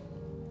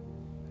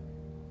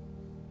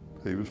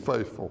 He was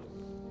faithful.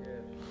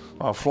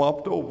 I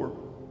flopped over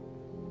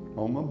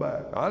on my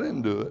back. I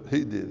didn't do it,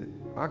 he did it.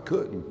 I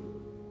couldn't.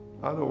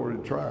 I'd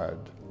already tried.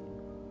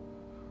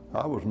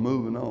 I was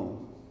moving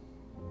on.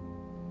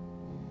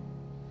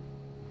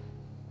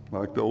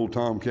 Like the old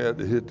tomcat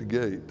that hit the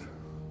gate.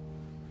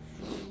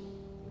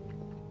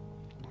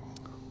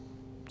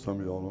 Some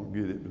of y'all don't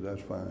get it, but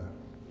that's fine.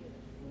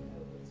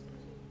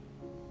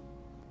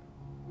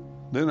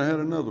 Then I had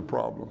another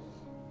problem.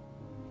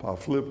 I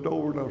flipped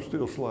over and I was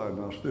still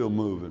sliding, I was still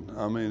moving.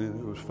 I mean,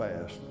 it was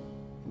fast.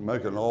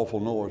 Making an awful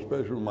noise,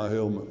 especially when my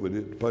helmet would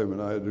hit the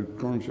pavement. I had to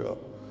crunch up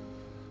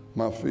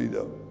my feet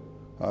up.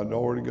 I'd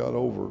already got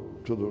over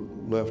to the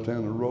left hand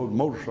of the road.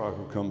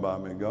 Motorcycle come by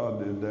me.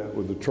 God did that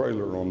with a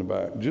trailer on the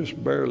back.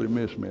 Just barely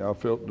missed me. I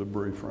felt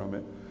debris from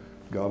it.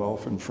 Got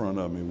off in front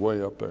of me,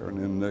 way up there. And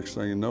then the next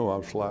thing you know, I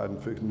was sliding,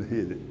 fixing to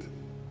hit it.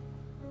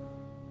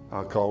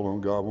 I called on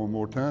God one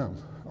more time.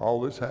 all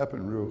this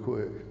happened real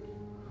quick.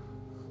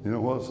 You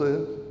know what I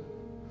said?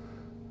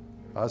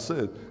 I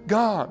said,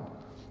 God,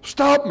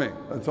 stop me.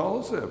 That's all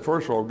I said.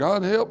 First of all,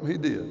 God help me. He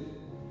did.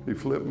 He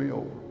flipped me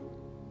over,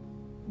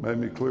 made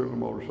me clear the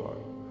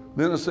motorcycle.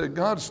 Then I said,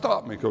 God,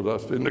 stop me, because I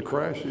was fitting to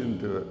crash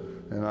into it.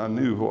 And I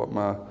knew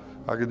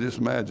I could just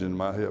imagine in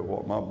my head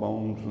what my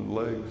bones and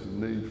legs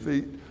and knees,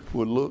 feet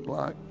would look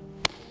like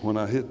when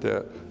I hit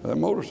that. That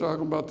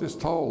motorcycle about this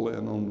tall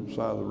laying on the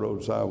side of the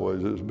road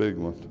sideways. It was a big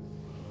one.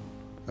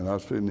 And I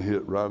was fitting to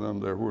hit right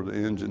under there where the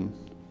engine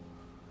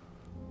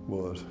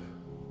was.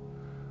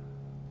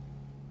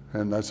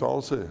 And that's all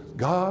I said.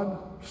 God,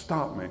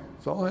 stop me.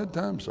 That's all I had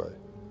time to say.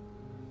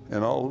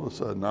 And all of a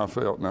sudden I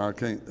felt, now I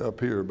can't up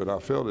here, but I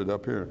felt it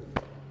up here.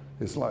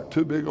 It's like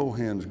two big old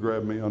hands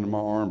grabbed me under my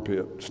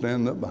armpit,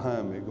 standing up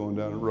behind me, going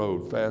down the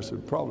road fast.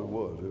 It probably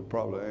was. It was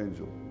probably an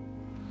angel.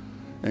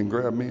 And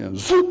grabbed me and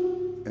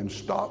zoop, and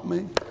stopped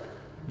me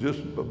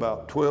just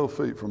about 12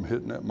 feet from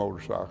hitting that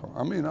motorcycle.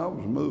 I mean, I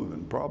was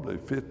moving probably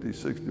 50,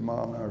 60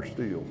 mile an hour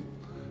still,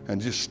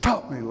 and just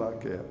stopped me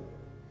like that.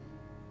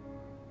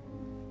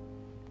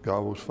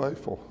 God was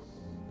faithful.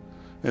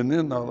 And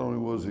then not only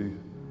was he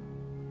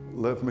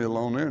left me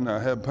alone there, and I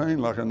had pain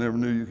like I never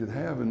knew you could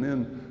have, and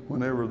then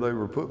whenever they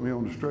were putting me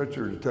on the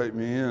stretcher to take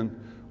me in,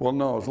 well,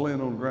 no, I was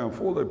laying on the ground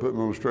before they put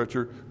me on the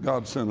stretcher.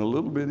 God sent a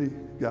little bitty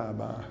guy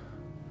by.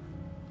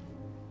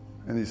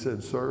 And he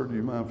said, sir, do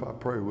you mind if I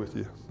pray with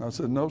you? I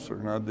said, no, sir,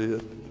 and I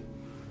did.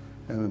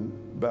 And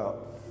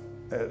about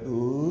at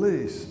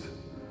least,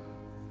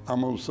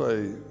 I'm going to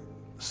say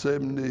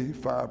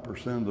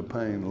 75% of the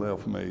pain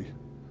left me,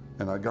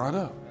 and I got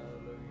up.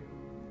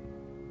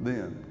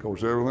 Then, of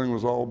course, everything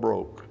was all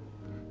broke.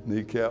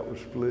 Kneecap was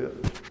split,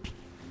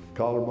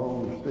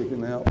 collarbone was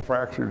sticking out,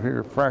 fractured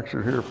here,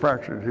 fractured here,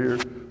 fractured here.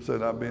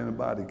 Said I'd be in a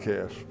body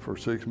cast for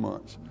 6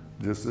 months.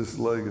 Just this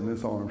leg and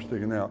this arm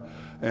sticking out.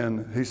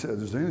 And he said,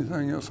 is there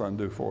anything else I can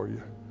do for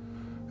you?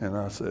 And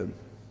I said,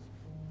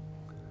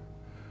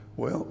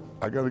 well,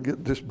 I got to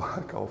get this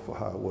bike off the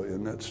highway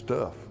and that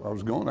stuff. I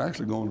was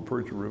actually going to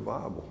preach a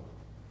revival.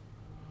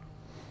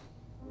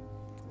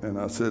 And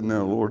I said,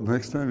 now, Lord,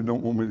 next time you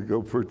don't want me to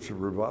go preach a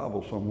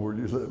revival somewhere,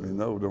 you let me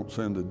know. Don't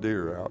send a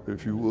deer out,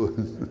 if you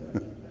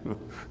would.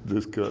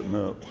 Just cutting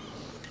up.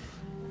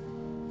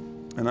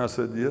 And I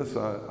said, yes,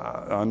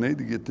 I need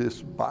to get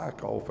this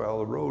bike off out of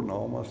the road and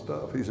all my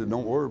stuff. He said,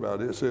 don't worry about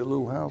it. See a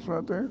little house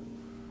right there?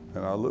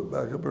 And I looked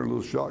back up there, a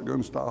little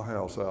shotgun-style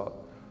house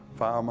out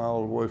 5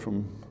 miles away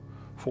from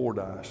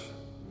Fordyce.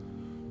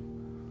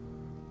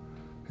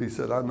 He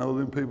said, I know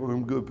them people,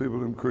 them good people,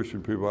 them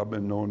Christian people. I've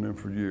been knowing them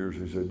for years.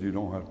 He said, you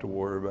don't have to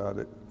worry about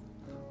it.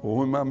 Well,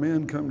 when my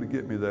men come to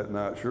get me that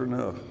night, sure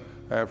enough,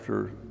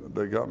 after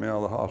they got me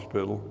out of the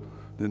hospital,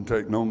 didn't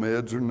take no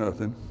meds or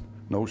nothing,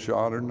 no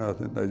shot or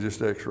nothing. They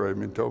just x-rayed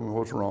me and told me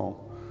what's wrong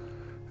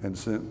and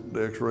sent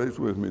the x-rays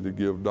with me to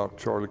give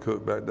Dr. Charlie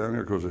Cook back down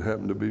here because it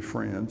happened to be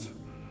friends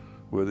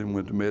with him.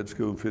 Went to med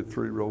school and fit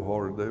 3-row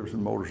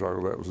Harley-Davidson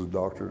motorcycle. That was the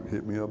doctor that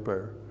hit me up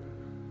there.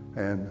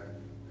 And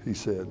he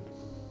said,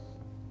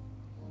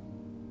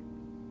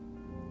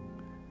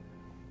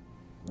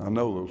 I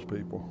know those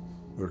people.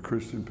 They're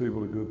Christian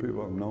people, they're good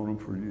people. I've known them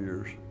for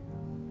years.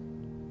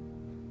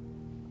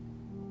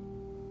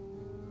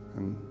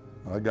 And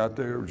I got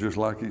there, it was just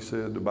like he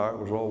said. The bike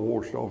was all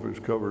washed off. It was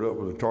covered up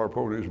with a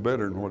tarpaulin. It was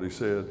better than what he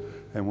said.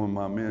 And when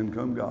my men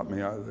got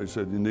me, they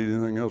said, you need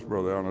anything else,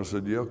 brother? And I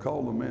said, yeah,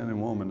 call the man and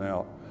woman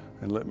out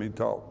and let me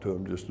talk to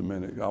them just a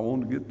minute. I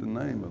wanted to get the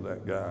name of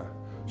that guy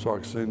so I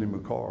could send him a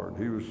card.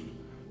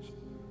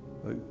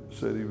 They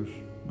said he was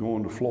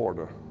going to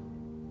Florida.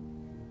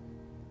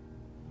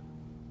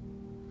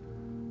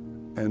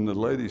 And the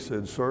lady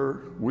said,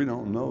 sir, we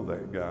don't know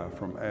that guy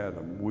from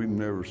Adam. We've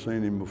never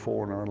seen him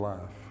before in our life.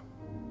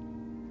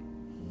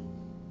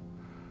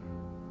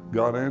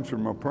 God answered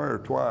my prayer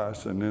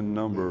twice, and then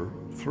number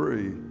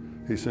 3,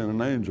 he sent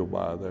an angel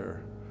by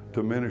there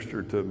to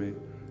minister to me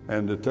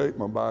and to take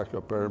my bike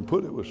up there and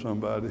put it with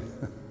somebody.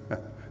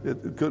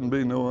 It couldn't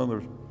be no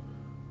other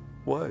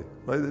way.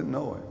 They didn't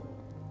know him.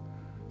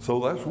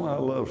 So that's why I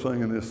love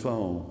singing this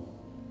song.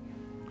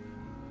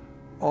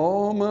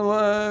 All my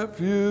life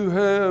you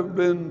have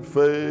been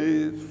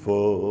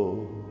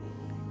faithful,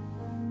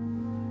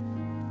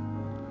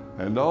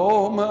 and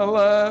all my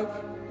life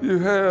you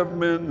have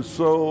been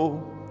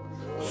so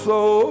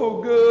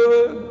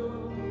good.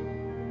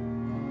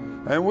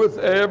 And with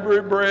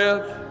every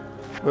breath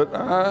that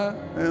I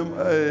am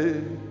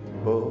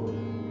able,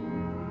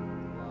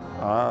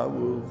 I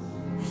will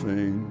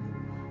sing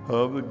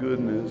of the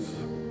goodness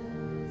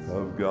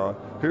of God.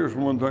 Here's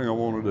one thing I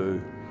want to do.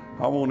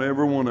 I want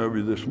every one of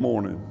you this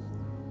morning,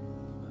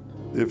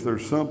 if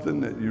there's something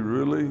that you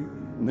really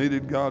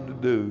needed God to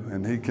do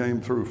and he came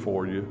through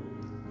for you,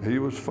 he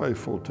was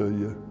faithful to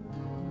you,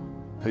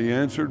 he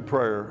answered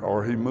prayer,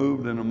 or he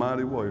moved in a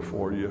mighty way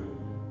for you,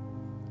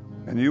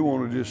 and you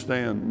want to just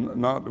stand,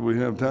 not that we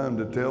have time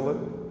to tell it,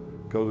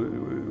 because it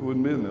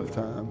wouldn't be enough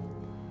time,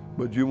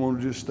 but you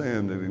want to just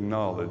stand and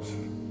acknowledge,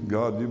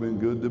 God, you've been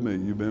good to me,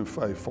 you've been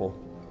faithful,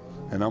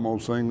 and I'm going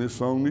to sing this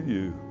song to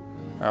you.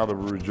 out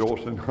of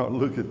rejoicing.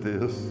 Look at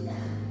this.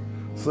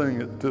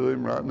 Sing it to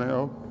him right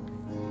now.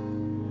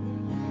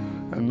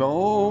 And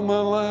all my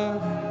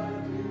life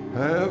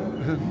have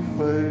been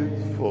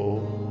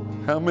faithful.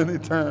 How many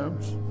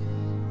times?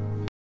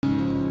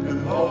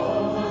 And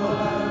all my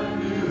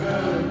life you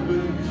have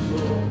been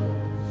so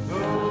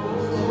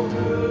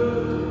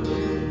good.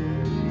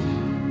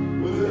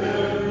 With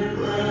every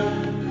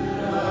breath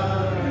that I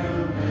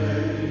am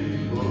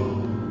able,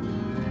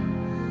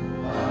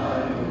 I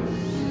will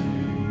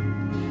sing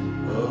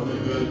of the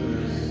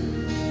goodness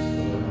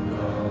of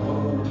God. All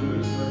I want to do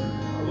is sing.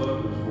 I love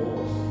his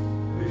voice.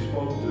 He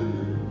spoke to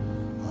you.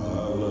 I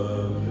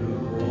love your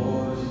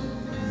voice.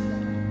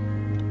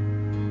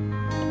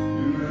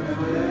 You have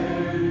led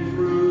me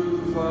through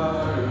the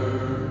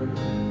fire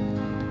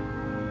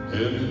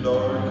in the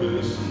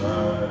darkest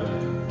night.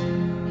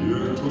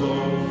 You're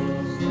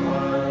close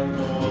like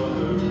no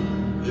other.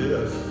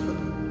 Yes,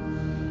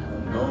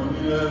 I've known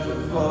you as a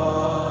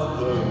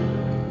father.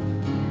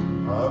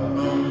 I've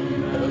known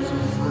you as a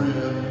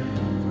friend.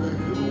 Thank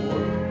you,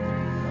 Lord.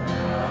 I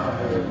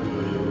have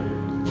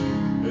lived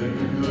in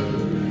the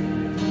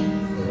goodness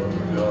of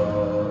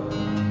God.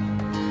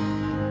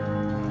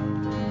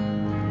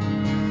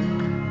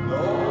 And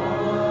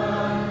all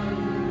I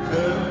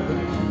have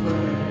been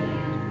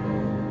faithful.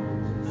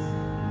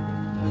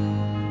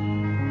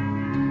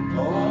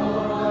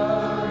 All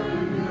I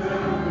have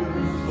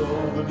been so.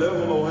 The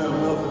devil don't have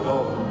nothing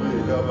off of me.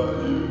 How about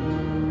you?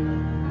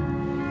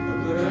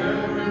 And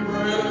every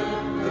breath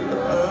that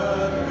I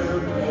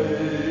am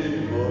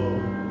able,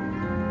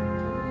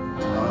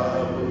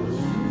 I will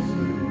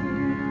sing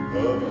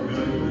of the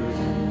goodness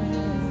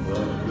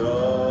of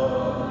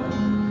God.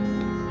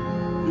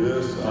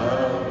 Yes, I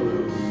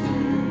will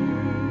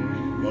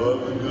sing of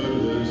the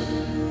goodness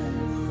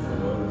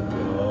of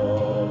God.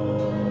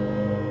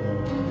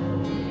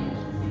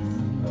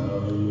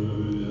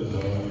 Hallelujah,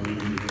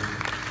 hallelujah.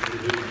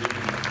 Praise his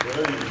name,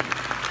 praise the Lord.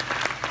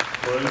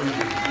 Praise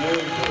his name, praise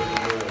the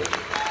Lord.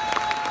 Praise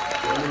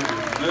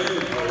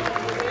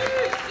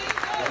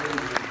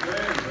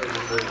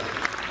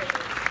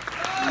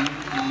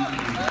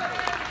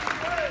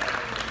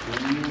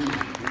his name,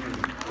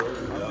 praise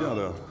the Lord. I've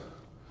got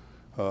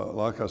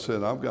like I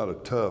said, I've got a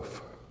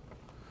tough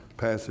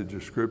passage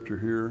of scripture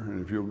here,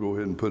 and if you'll go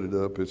ahead and put it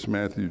up, it's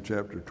Matthew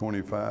chapter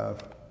 25.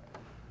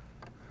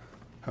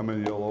 How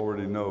many of y'all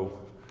already know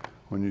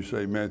when you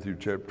say Matthew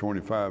chapter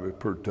 25, it's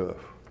pretty tough?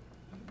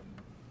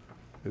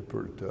 It's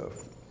pretty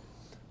tough.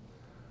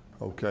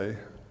 Okay.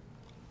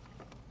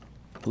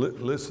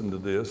 Listen to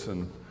this,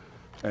 and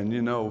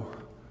you know,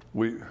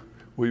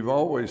 we've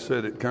always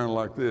said it kind of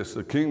like this: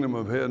 the kingdom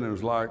of heaven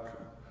is like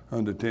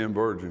unto 10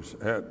 virgins.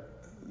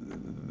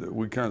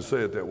 We kind of say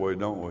it that way,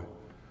 don't we?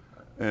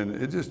 And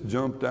it just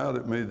jumped out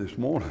at me this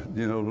morning,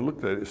 you know, to look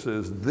at it. It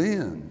says,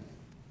 then,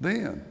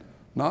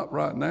 not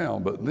right now,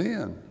 but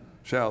then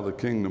shall the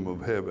kingdom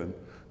of heaven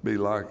be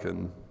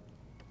likened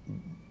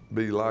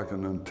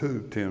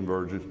unto 10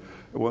 virgins.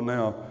 Well,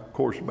 now, of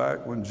course,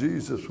 back when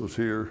Jesus was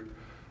here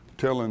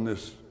telling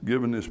this,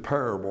 giving this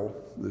parable,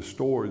 this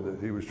story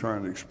that he was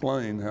trying to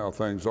explain how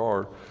things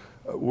are,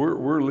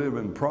 we're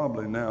living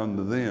probably now in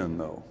the then,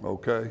 though,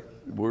 okay?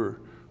 We're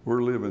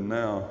living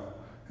now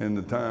in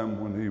the time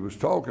when he was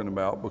talking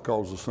about,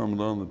 because of some of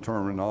the other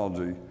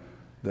terminology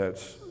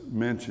that's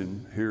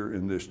mentioned here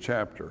in this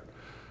chapter.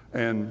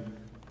 And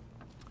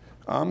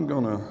I'm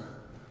gonna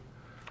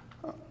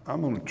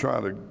try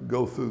to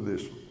go through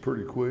this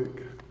pretty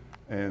quick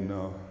and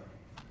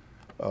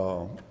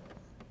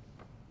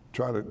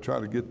try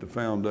to get the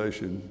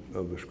foundation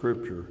of the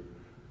scripture,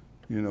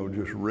 you know,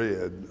 just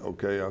read.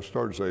 Okay, I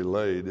started to say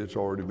laid. It's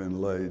already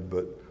been laid,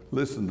 but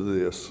listen to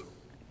this.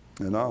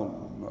 And I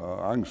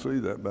can see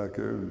that back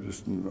there.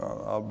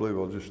 I believe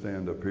I'll just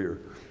stand up here.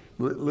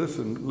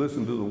 Listen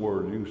to the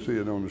word. You can see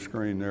it on the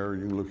screen there.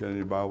 You can look at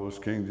any Bible, it's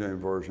King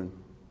James Version.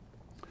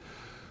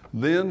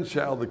 Then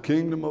shall the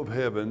kingdom of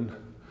heaven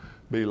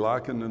be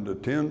likened unto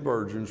 10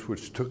 virgins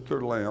which took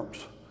their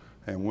lamps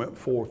and went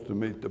forth to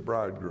meet the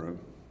bridegroom.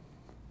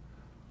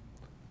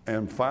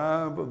 And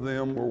 5 of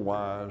them were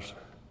wise,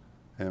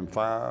 and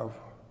 5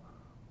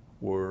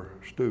 were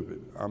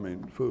stupid. I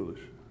mean, foolish.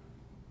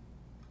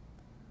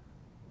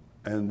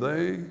 And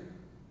they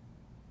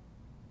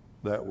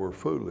that were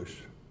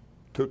foolish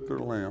took their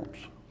lamps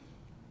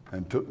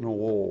and took no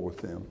oil with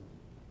them.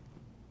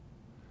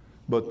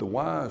 But the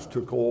wise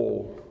took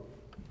oil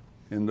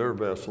in their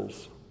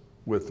vessels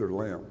with their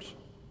lamps.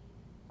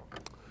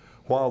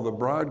 While the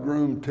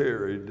bridegroom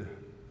tarried,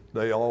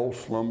 they all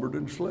slumbered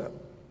and slept.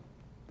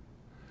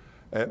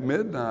 At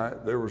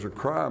midnight there was a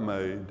cry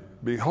made,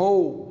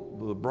 Behold,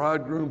 the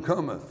bridegroom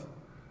cometh.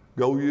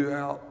 Go you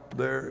out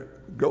there,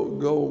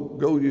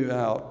 go you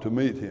out to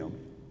meet him.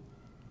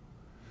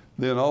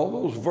 Then all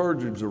those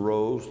virgins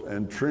arose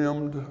and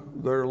trimmed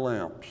their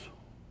lamps.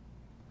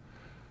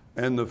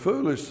 And the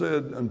foolish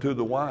said unto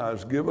the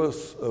wise, Give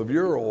us of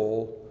your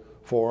oil,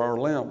 for our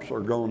lamps are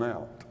gone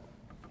out.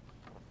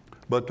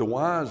 But the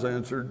wise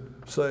answered,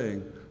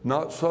 saying,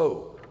 Not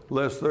so,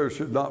 lest there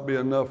should not be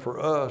enough for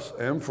us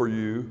and for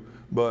you,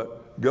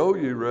 but go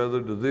ye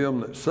rather to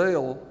them that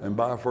sell and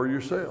buy for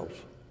yourselves.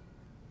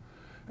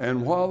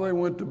 And while they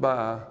went to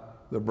buy,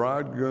 the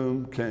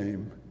bridegroom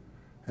came,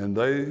 and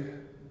they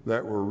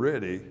that were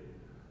ready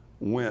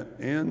went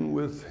in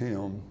with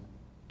him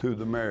to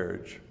the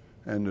marriage,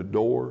 and the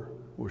door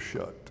was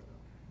shut.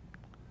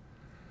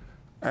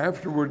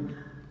 Afterward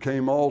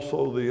came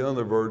also the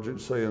other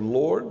virgins, saying,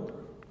 Lord,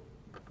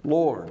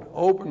 Lord,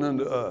 open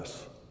unto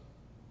us.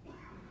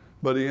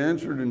 But he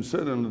answered and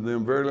said unto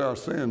them, Verily I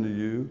say unto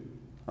you,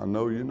 I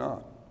know you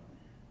not.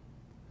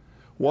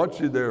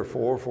 Watch ye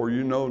therefore, for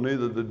you know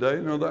neither the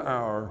day nor the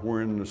hour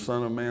wherein the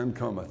Son of Man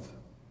cometh.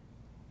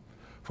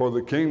 For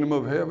the kingdom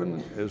of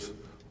heaven is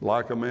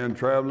like a man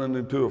traveling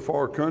into a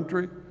far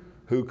country,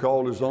 who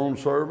called his own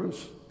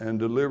servants and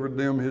delivered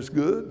them his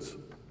goods.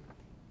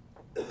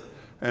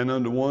 And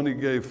unto one he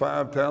gave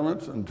 5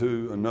 talents, and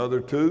to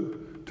another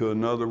 2, to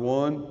another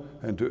 1,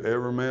 and to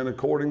every man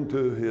according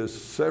to his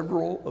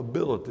several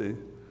ability,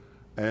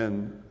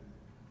 and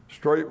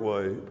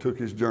straightway took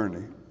his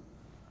journey.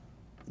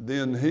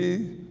 Then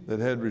he that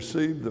had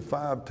received the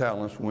 5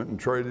 talents went and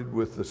traded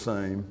with the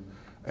same,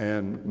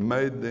 and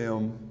made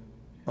them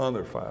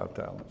other 5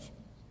 talents.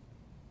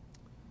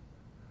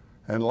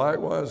 And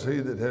likewise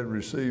he that had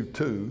received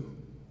 2,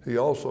 he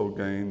also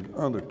gained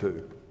other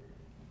 2.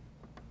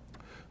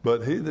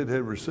 But he that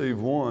had received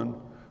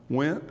 1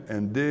 went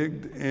and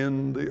digged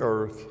in the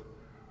earth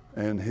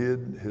and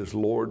hid his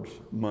Lord's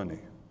money.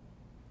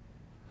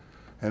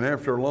 And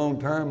after a long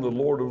time the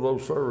Lord of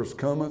those servants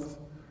cometh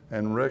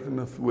and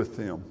reckoneth with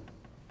them.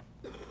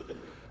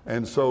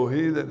 And so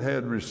he that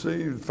had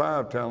received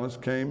 5 talents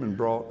came and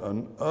brought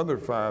other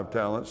 5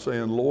 talents,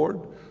 saying,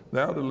 Lord,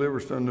 thou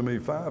deliverest unto me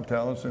 5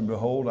 talents, and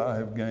behold, I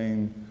have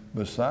gained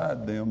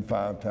beside them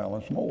 5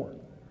 talents more.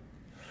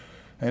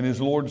 And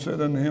his Lord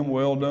said unto him,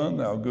 Well done,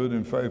 thou good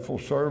and faithful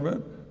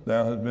servant.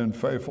 Thou hast been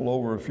faithful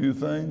over a few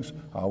things.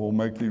 I will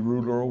make thee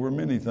ruler over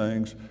many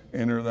things.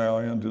 Enter thou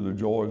into the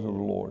joys of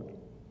the Lord.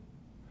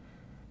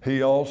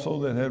 He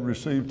also that had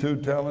received 2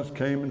 talents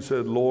came and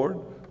said, Lord,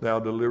 thou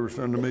deliverest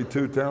unto me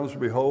 2 talents.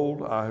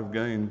 Behold, I have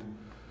gained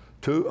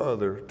 2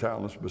 other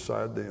talents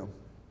beside them.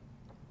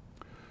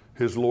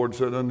 His Lord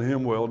said unto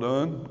him, Well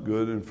done,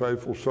 good and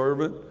faithful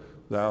servant.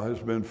 Thou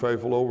hast been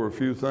faithful over a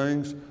few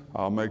things.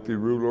 I'll make thee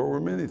ruler over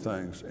many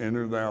things.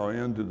 Enter thou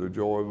into the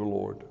joy of the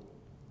Lord.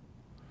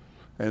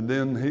 And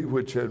then he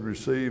which had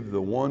received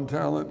the 1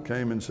 talent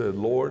came and said,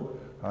 Lord,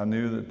 I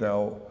knew that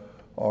thou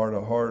art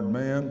a hard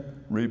man,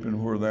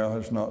 reaping where thou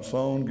hast not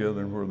sown,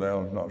 gathering where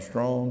thou hast not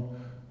strewn.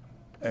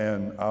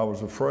 And I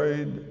was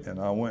afraid, and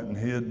I went and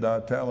hid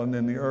thy talent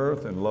in the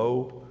earth, and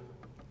lo,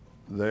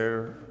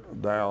 there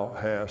thou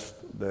hast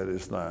that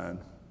is thine.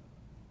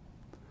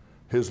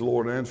 His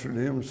Lord answered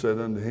him and said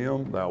unto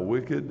him, Thou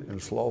wicked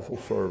and slothful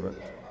servant,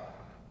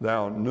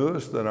 thou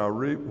knewest that I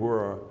reaped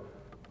where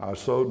I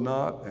sowed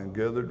not, and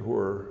gathered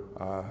where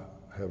I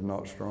have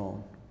not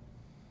strewn.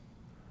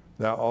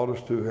 Thou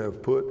oughtest to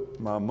have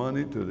put my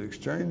money to the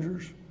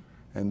exchangers,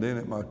 and then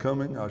at my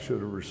coming I should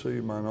have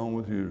received mine own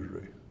with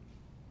usury.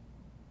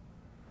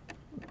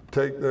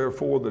 Take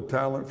therefore the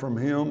talent from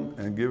him,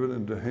 and give it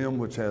unto him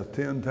which hath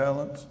 10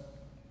 talents.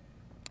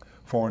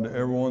 For unto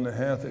everyone that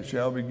hath it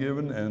shall be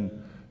given,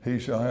 and he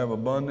shall have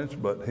abundance,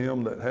 but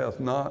him that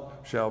hath not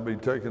shall be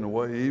taken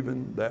away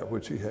even that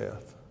which he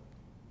hath.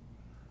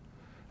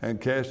 And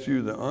cast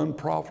you the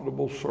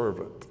unprofitable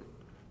servant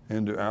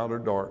into outer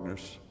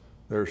darkness.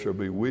 There shall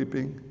be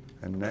weeping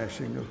and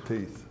gnashing of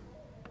teeth.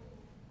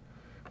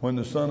 When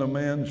the Son of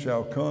Man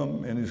shall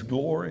come in his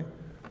glory,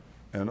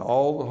 and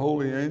all the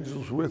holy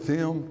angels with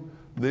him,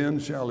 then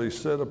shall he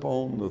sit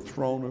upon the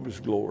throne of his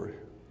glory.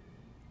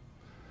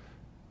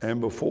 And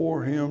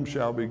before him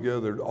shall be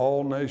gathered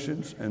all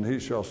nations, and he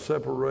shall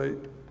separate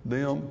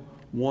them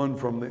one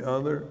from the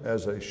other,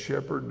 as a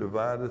shepherd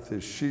divideth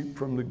his sheep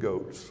from the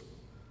goats.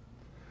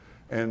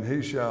 And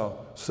he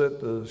shall set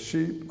the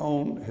sheep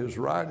on his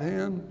right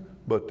hand,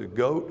 but the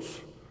goats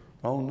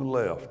on the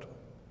left.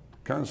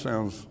 Kind of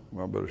sounds,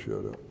 well, I better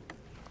shut up.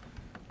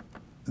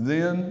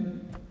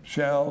 Then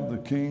shall the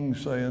king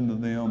say unto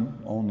them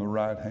on the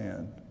right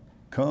hand,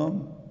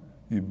 Come,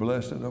 ye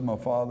blessed of my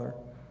Father,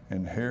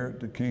 inherit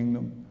the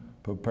kingdom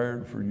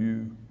prepared for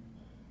you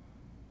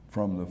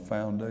from the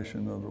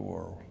foundation of the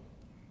world.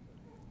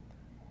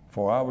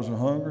 For I was a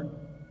hungered,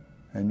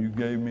 and you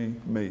gave me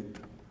meat.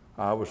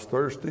 I was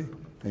thirsty,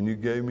 and you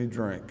gave me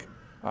drink.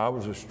 I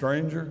was a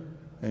stranger,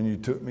 and you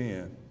took me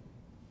in.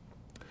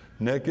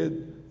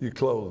 Naked, you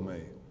clothed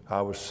me.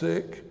 I was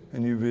sick,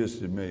 and you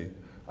visited me.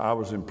 I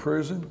was in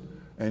prison,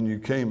 and you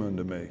came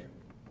unto me.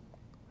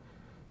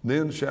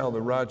 Then shall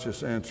the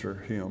righteous answer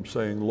him,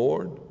 saying,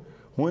 Lord,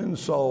 when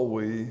saw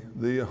we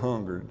thee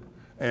hungered,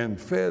 and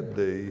fed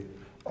thee,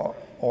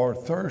 or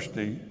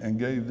thirsty, and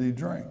gave thee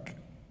drink?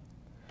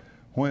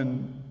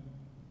 When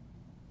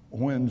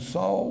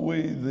saw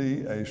we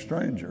thee a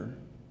stranger,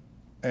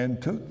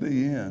 and took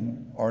thee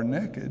in, or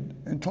naked,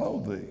 and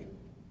clothed thee?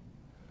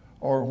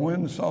 Or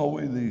when saw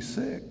we thee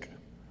sick,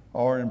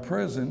 or in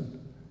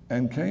prison,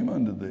 and came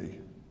unto thee?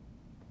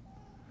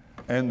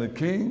 And the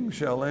king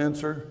shall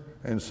answer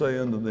and say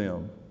unto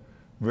them,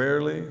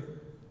 Verily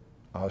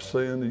I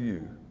say unto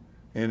you,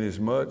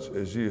 inasmuch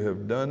as you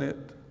have done it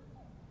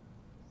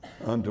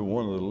unto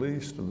one of the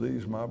least of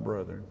these my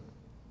brethren,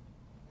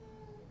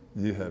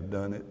 you have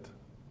done it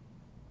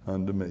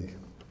unto me.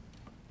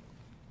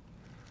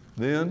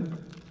 Then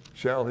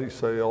shall he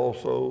say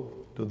also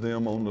to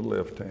them on the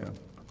left hand,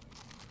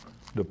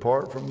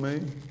 Depart from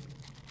me,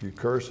 you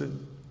cursed,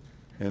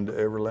 into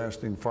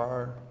everlasting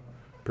fire,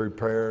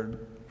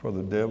 prepared for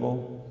the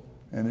devil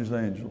and his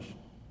angels.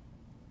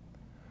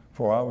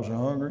 For I was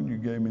hungry, and you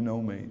gave me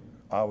no meat.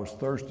 I was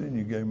thirsty, and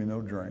you gave me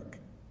no drink.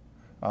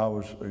 I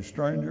was a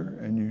stranger,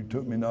 and you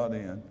took me not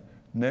in.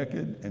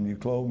 Naked, and you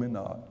clothed me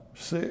not.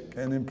 Sick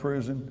and in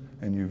prison,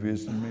 and you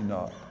visited me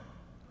not.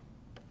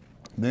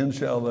 Then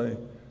shall they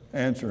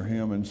answer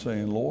him and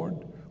saying, Lord,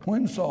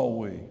 when saw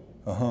we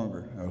a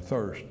hunger, or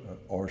thirst,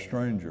 or a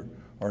stranger,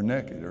 or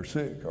naked, or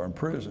sick, or in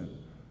prison,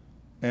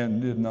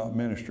 and did not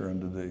minister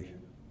unto thee?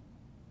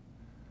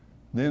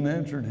 Then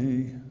answered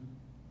he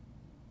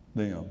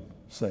them,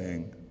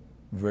 saying,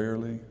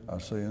 Verily I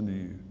say unto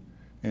you,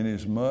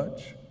 inasmuch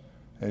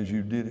as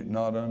you did it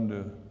not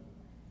unto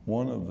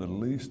one of the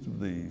least of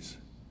these,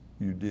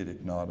 you did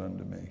it not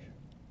unto me.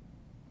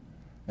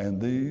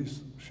 And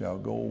these shall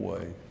go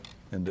away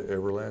into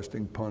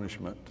everlasting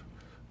punishment,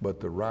 but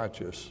the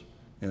righteous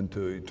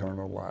into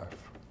eternal life.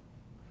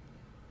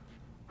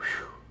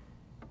 Whew.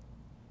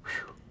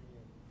 Whew.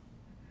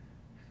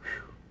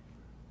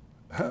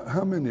 Whew.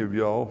 How many of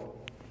y'all,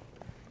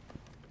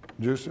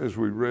 just as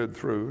we read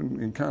through,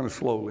 and kind of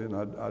slowly, and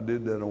I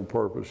did that on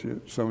purpose.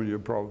 Some of you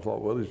probably thought,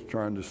 well, he's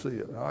trying to see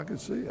it. I could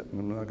see it,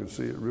 and I could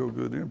see it real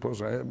good then.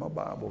 Plus, I had my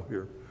Bible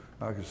here.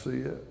 I could see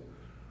it.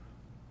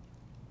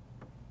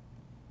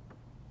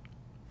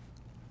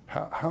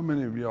 How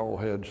many of y'all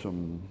had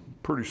some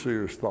pretty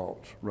serious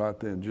thoughts right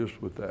then, just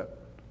with that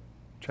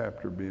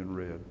chapter being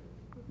read,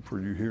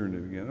 for you hearing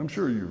it again? I'm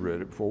sure you've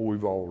read it before.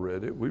 We've all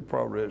read it. We've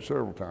probably read it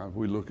several times.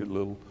 We look at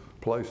little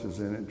places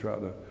in it and try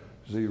to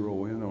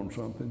zero in on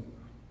something.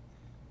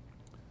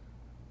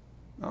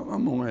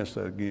 I'm going to ask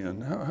that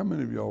again. How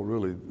many of y'all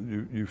really,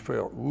 you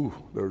felt, ooh,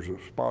 there's a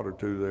spot or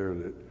two there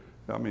that,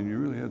 I mean, you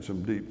really had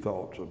some deep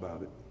thoughts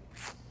about it?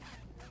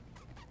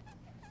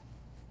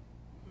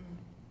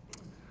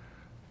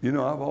 You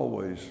know, I've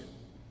always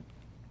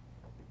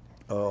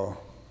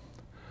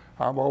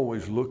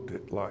looked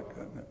at, like,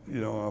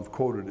 you know, I've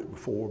quoted it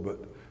before, but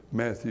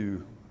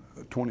Matthew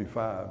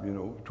 25, you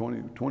know,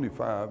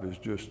 25 is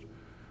just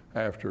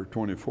after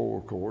 24,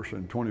 of course,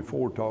 and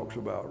 24 talks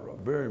about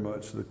very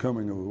much the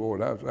coming of the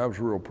Lord. That was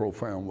real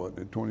profound, wasn't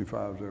it?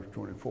 25 is after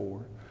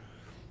 24.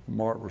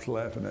 Mark was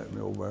laughing at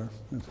me over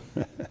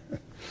there.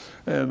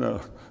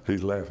 And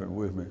he's laughing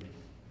with me.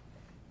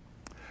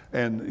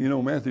 And, you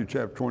know, Matthew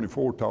chapter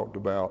 24 talked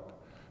about,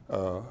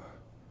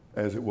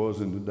 as it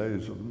was in the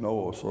days of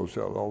Noah, so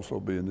shall it also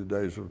be in the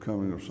days of the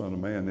coming of the Son of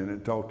Man. And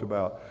it talked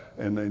about,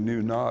 and they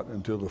knew not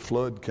until the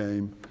flood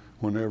came,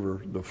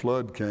 whenever the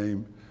flood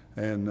came,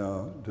 and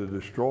to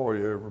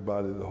destroy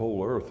everybody, the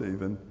whole earth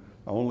even.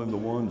 Only the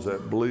ones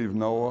that believed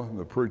Noah,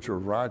 the preacher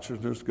of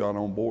righteousness, got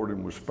on board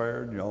and was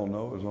spared. You all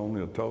know it was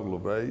only a total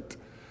of 8.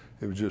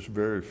 It was just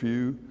very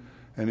few.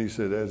 And he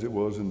said, as it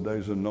was in the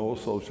days of Noah,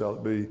 so shall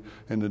it be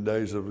in the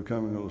days of the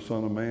coming of the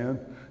Son of Man.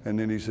 And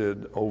then he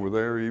said, over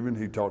there even,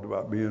 he talked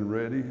about being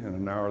ready in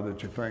an hour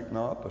that you think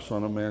not, the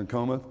Son of Man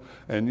cometh.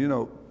 And you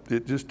know,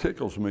 it just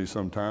tickles me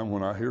sometimes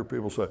when I hear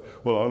people say,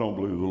 well, I don't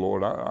believe the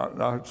Lord.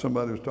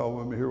 Somebody was talking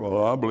with me here,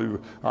 well, I believe,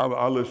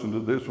 I listen to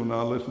this one,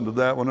 I listen to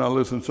that one, I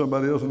listen to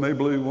somebody else, and they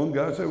believe. One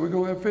guy said, we're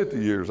going to have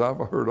 50 years. I've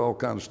heard all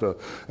kinds of stuff.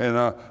 And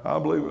I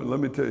believe,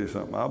 let me tell you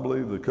something, I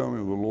believe the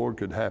coming of the Lord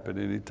could happen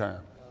any time.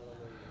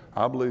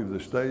 I believe the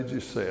stage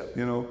is set,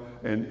 you know,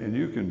 and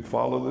you can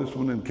follow this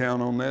one and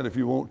count on that if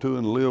you want to,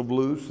 and live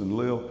loose and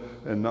live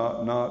and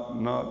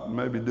not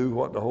maybe do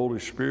what the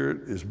Holy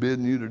Spirit is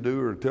bidding you to do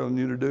or telling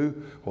you to do.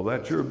 Well,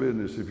 that's your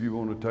business if you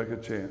want to take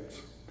a chance.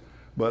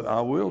 But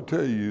I will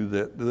tell you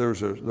that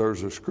there's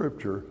a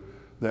scripture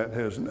that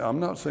has,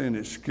 I'm not saying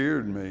it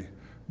scared me,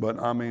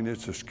 but I mean,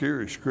 it's a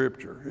scary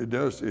scripture. It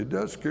does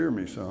scare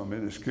me some,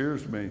 and it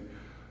scares me.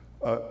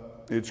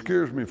 It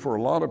scares me for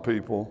a lot of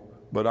people.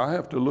 But I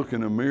have to look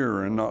in a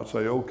mirror and not say,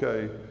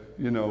 okay,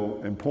 you know,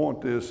 and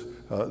point this,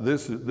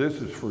 this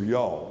is for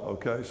y'all,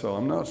 okay? So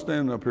I'm not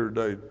standing up here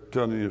today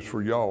telling you it's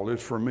for y'all,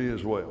 it's for me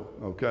as well,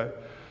 okay?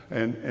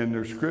 And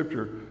there's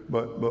scripture,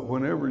 but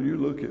whenever you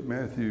look at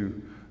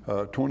Matthew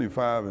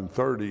 25 and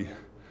 30,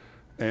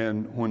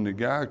 and when the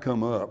guy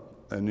come up,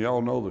 and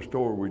y'all know the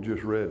story, we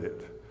just read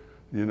it.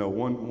 You know,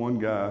 one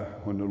guy,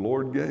 when the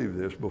Lord gave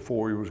this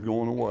before he was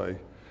going away,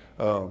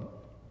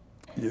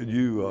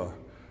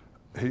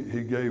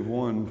 He gave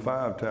one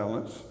 5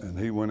 talents, and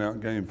he went out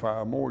and gained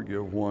 5 more. He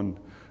gave one,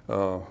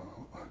 2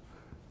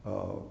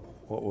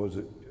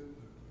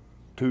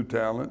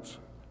 talents,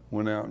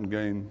 went out and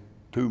gained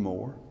 2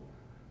 more.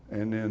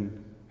 And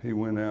then he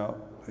went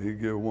out, he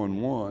gave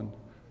one,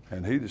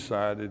 and he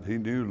decided, he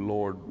knew the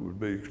Lord would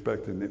be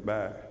expecting it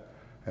back,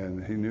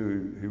 and he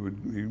knew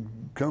he'd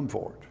come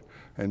for it.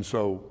 And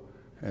so,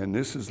 and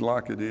this is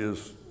like it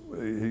is,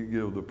 he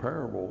gave the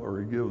parable, or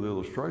he gave the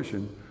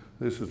illustration.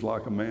 This is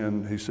like a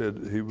man, he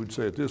said, he would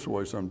say it this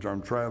way sometimes: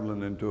 I'm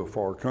traveling into a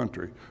far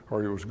country,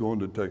 or he was going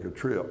to take a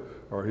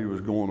trip, or he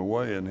was going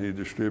away and he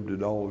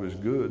distributed all of his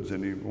goods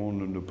and he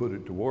wanted them to put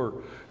it to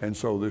work. And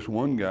so this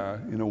one guy,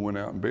 went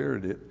out and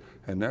buried it.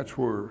 And that's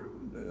where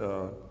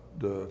the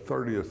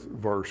 30th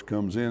verse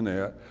comes in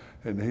at.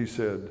 And he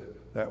said,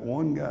 that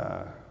one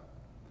guy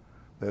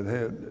that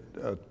had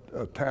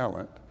a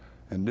talent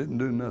and didn't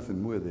do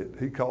nothing with it,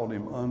 he called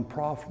him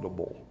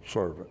unprofitable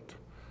servant.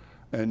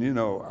 And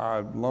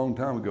a long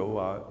time ago,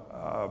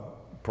 I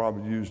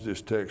probably used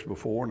this text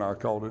before, and I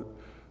called it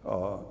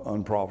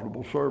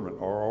unprofitable servant,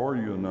 or are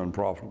you an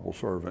unprofitable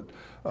servant?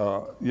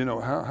 How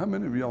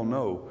many of y'all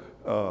know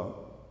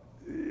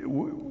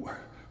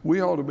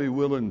we ought to be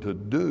willing to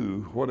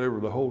do whatever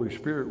the Holy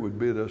Spirit would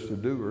bid us to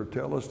do, or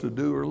tell us to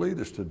do, or lead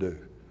us to do?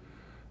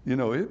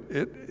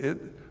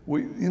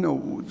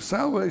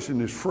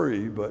 Salvation is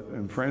free,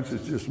 and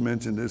Francis just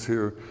mentioned this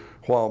here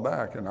a while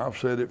back, and I've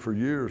said it for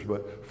years,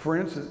 but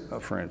Francis,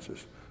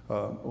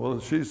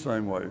 she's the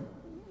same way.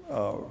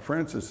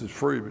 Francis is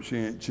free, but she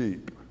ain't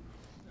cheap.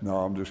 No,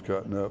 I'm just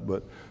cutting up.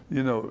 But,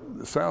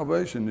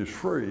 salvation is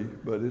free,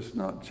 but it's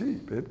not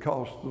cheap. It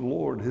cost the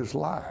Lord his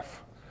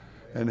life.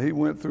 And he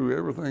went through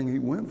everything he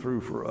went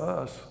through for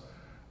us.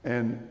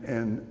 And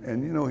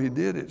he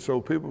did it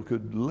so people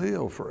could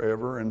live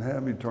forever and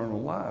have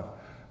eternal life.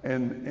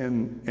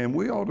 And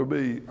we ought to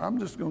be, I'm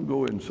just going to go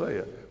ahead and say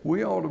it,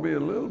 we ought to be a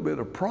little bit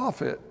of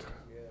profit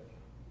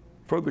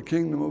for the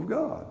kingdom of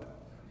God.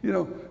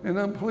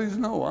 And please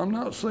know, I'm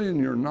not saying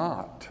you're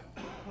not.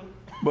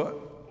 But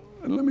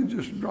let me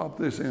just drop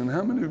this in.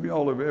 How many of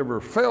y'all have ever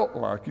felt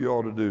like you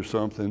ought to do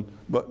something,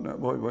 but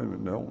wait a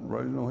minute, don't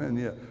raise no hand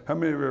yet. How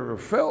many of you ever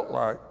felt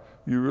like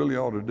you really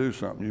ought to do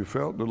something? You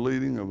felt the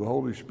leading of the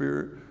Holy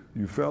Spirit.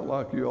 You felt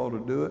like you ought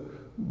to do it,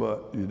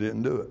 but you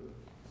didn't do it.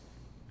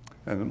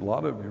 And a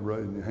lot of you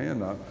raising your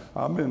hand.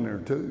 I've been there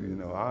too,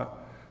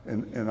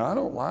 and I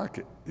don't like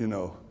it,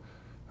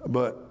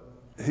 But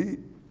he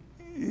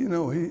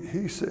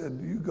said,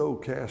 you go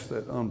cast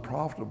that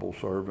unprofitable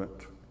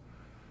servant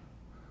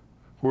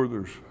where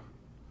there's,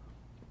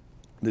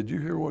 did you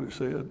hear what it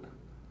said?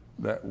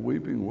 That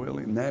weeping,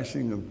 wailing,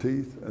 gnashing of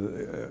teeth,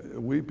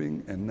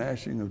 weeping and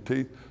gnashing of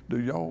teeth. Do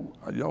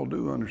y'all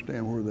do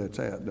understand where that's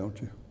at, don't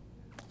you?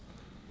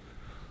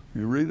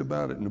 You read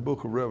about it in the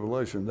book of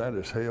Revelation. That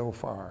is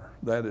hellfire.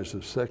 That is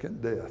the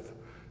second death.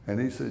 And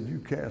he said, you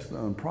cast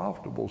the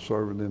unprofitable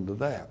servant into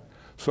that.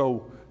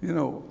 So,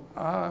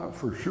 I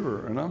for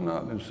sure, and I'm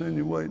not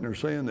insinuating or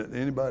saying that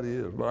anybody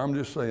is, but I'm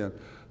just saying,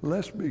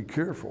 let's be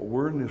careful.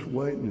 We're in this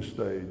waiting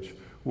stage.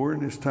 We're in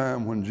this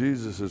time when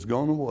Jesus has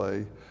gone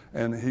away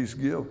and he's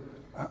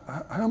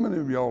how many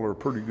of y'all are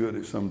pretty good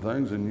at some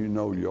things, and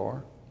you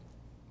are?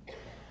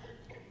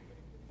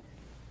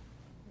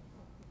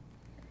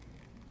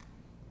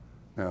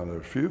 Now,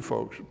 there's a few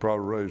folks that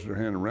probably raised their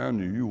hand around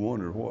you. You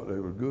wondered what they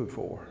were good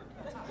for.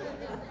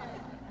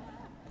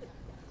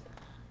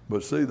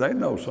 But see, they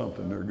know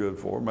something they're good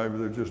for. Maybe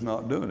they're just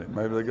not doing it.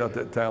 Maybe they got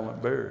that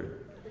talent buried.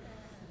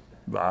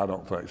 But I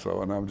don't think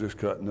so, and I'm just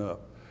cutting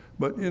up.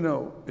 But,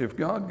 if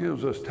God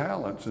gives us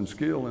talents and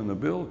skill and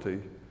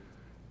ability,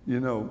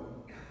 there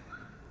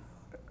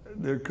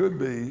could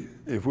be,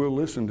 if we'll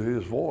listen to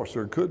his voice,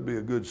 there could be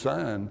a good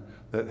sign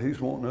that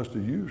he's wanting us to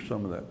use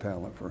some of that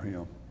talent for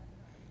him.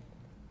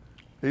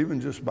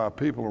 Even just by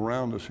people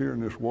around us here in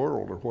this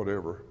world or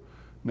whatever.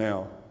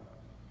 Now,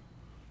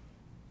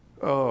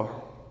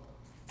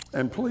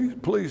 and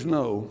please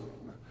know,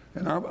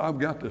 and I've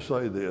got to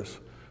say this,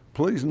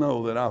 please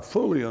know that I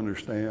fully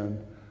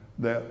understand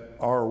that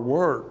our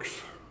works,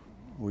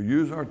 we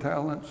use our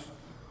talents,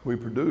 we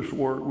produce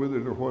work with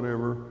it or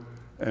whatever,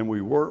 and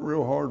we work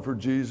real hard for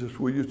Jesus.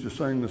 We used to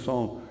sing the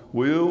song,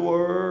 we'll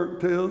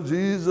work till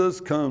Jesus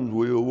comes,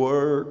 we'll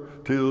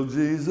work till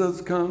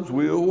Jesus comes,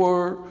 we'll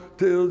work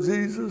till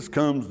Jesus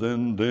comes,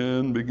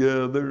 then be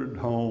gathered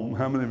home.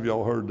 How many of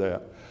y'all heard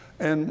that?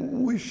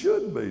 And we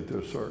should be to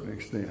a certain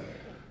extent.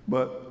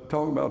 But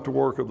talking about the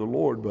work of the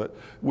Lord, but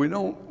we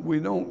don't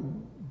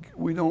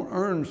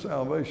earn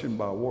salvation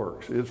by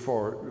works. It's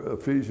for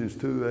Ephesians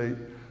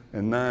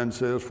 2:8-9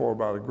 says, for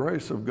by the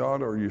grace of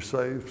God are you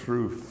saved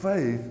through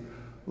faith,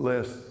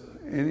 lest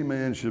any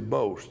man should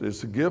boast.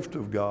 It's a gift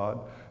of God,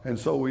 and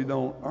so we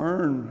don't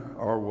earn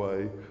our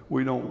way.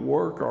 We don't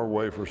work our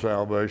way for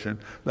salvation.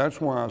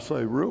 That's why I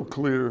say real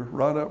clear,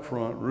 right up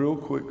front, real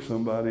quick,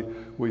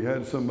 we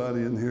had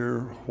somebody in here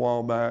a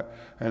while back,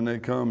 and they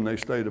come and they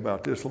stayed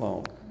about this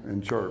long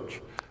in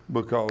church,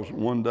 because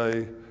one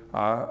day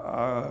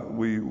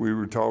we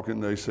were talking,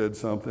 they said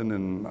something,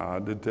 and I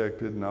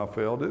detected and I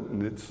felt it,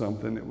 and it's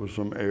something, it was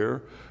some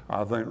air.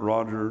 I think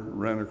Roger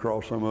ran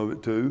across some of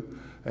it too,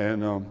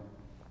 and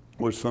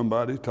was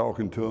somebody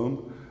talking to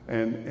them,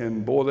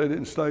 and boy, they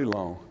didn't stay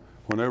long.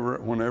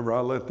 Whenever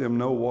I let them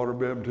know water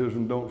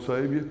baptism don't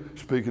save you,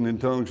 speaking in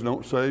tongues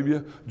don't save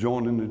you,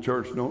 joining the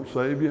church don't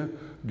save you,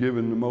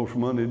 giving the most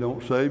money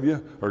don't save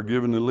you, or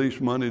giving the least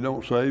money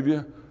don't save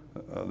you,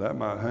 That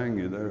might hang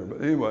you there.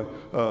 But anyway,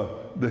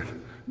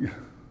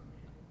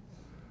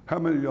 how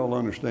many of y'all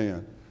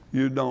understand?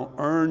 You don't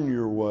earn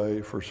your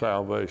way for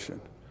salvation.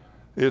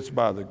 It's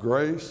by the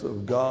grace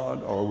of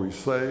God are we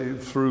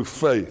saved through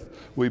faith.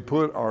 We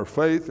put our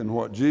faith in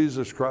what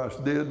Jesus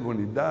Christ did when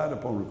he died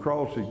upon the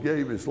cross. He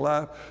gave his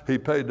life. He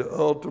paid the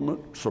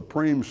ultimate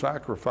supreme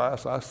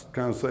sacrifice. I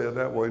kind of say it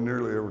that way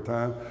nearly every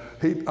time.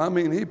 He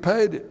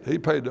paid it. He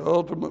paid the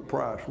ultimate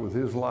price with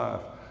his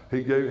life.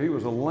 He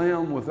was a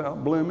lamb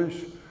without blemish,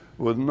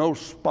 with no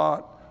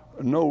spot,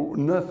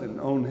 nothing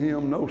on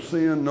him, no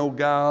sin, no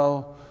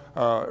guile.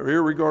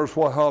 Irregardless of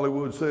what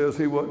Hollywood says,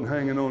 he wasn't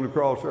hanging on the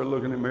cross there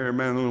looking at Mary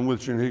Magdalene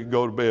with you and he could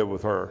go to bed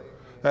with her.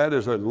 That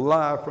is a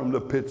lie from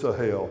the pits of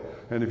hell.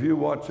 And if you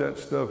watch that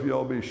stuff,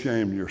 y'all be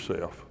ashamed of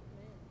yourself.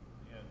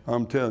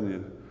 I'm telling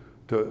you,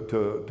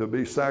 to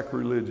be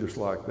sacrilegious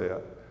like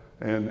that.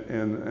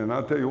 And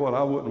I tell you what,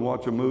 I wouldn't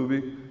watch a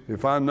movie.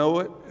 If I know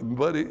it,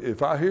 buddy,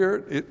 if I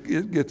hear it,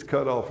 it gets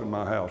cut off in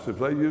my house. If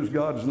they use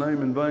God's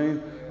name in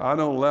vain, I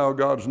don't allow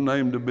God's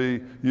name to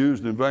be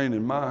used in vain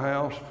in my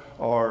house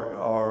or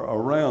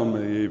around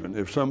me even.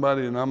 If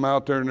somebody, and I'm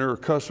out there and they're a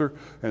cusser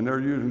and they're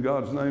using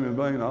God's name in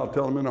vain, I'll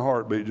tell them in a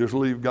heartbeat, just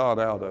leave God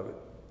out of it.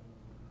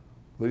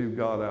 Leave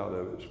God out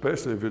of it,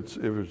 especially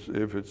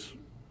if it's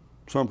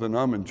something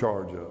I'm in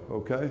charge of,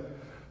 okay?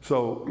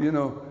 So, you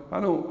know, I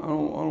don't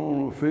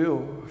want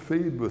to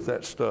feed with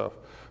that stuff.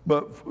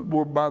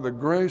 But by the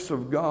grace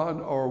of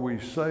God are we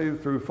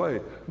saved through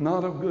faith,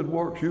 not of good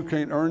works. You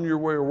can't earn your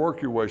way or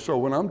work your way. So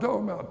when I'm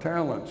talking about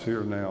talents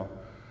here now,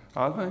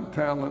 I think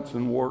talents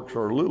and works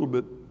are a little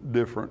bit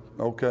different,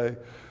 okay?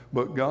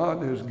 But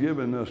God has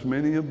given us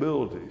many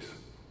abilities.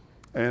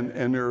 And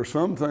there are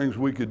some things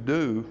we could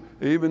do,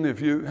 even if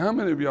you, how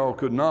many of y'all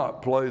could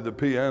not play the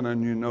piano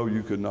and you know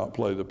you could not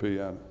play the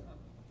piano?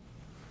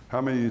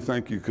 How many of you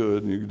think you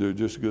could and you could do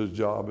just as good a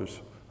job as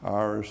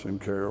Iris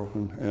and Carol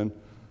and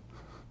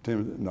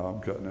Timothy? No,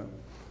 I'm cutting out.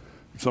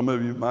 Some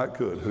of you might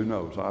could, who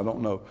knows, I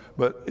don't know.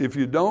 But if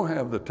you don't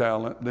have the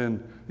talent,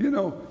 then, you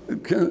know,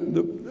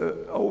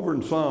 over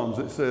in Psalms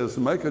it says,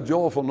 make a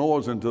joyful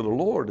noise unto the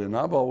Lord. And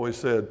I've always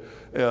said,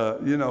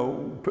 you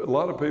know, a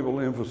lot of people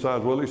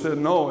emphasize, well, he said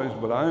noise,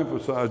 but I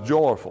emphasize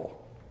joyful.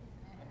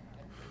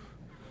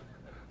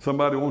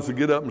 Somebody wants to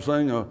get up and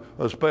sing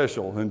a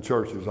special in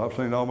churches. I've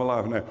seen it all my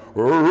life. And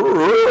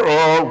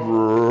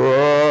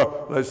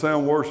they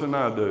sound worse than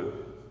I do.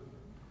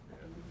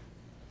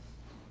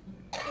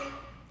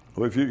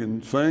 Well, if you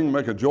can sing,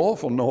 make a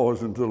joyful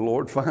noise unto the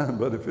Lord, fine.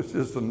 But if it's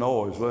just a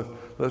noise,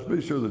 let's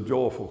be sure the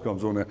joyful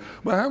comes on there.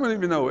 But how many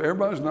of you know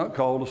everybody's not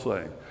called to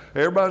sing?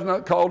 Everybody's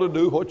not called to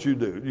do what you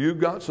do. You've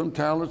got some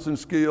talents and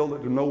skill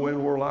that there's no way in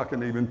the world I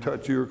can even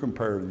touch you or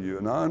compare to you.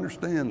 And I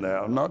understand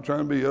that. I'm not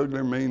trying to be ugly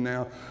or mean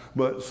now.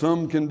 But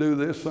some can do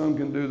this, some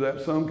can do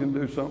that, some can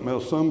do something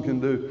else, some can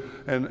do.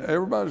 And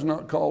everybody's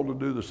not called to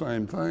do the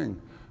same thing.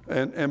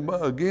 And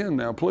again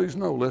now, please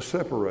know, let's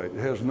separate.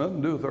 It has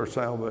nothing to do with our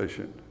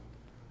salvation.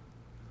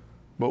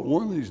 But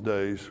one of these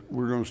days,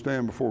 we're going to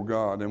stand before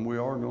God, and we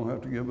are going to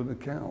have to give an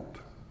account.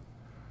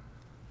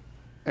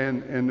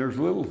 And there's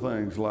little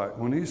things like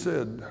when he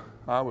said,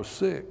 I was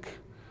sick,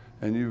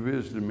 and you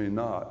visited me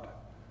not.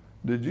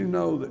 Did you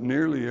know that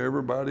nearly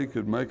everybody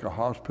could make a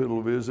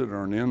hospital visit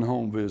or an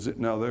in-home visit?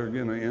 Now, there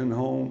again, an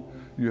in-home,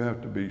 you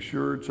have to be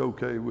sure it's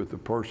okay with the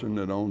person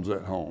that owns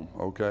that home,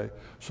 okay?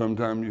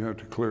 Sometimes you have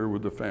to clear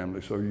with the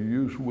family, so you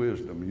use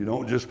wisdom. You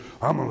don't just,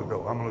 I'm going to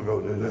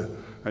go do that.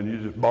 And you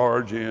just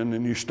barge in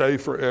and you stay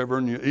forever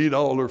and you eat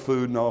all their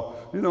food and all.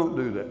 You don't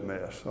do that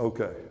mess.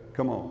 Okay,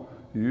 come on.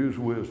 You use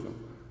wisdom.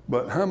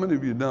 But how many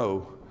of you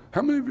know,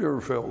 how many of you ever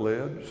felt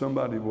led?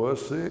 Somebody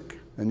was sick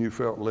and you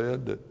felt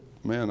led that,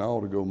 man, I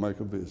ought to go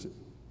make a visit.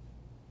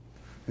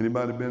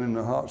 Anybody been in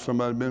the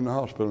somebody been in the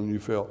hospital and you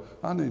felt,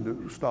 I need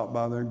to stop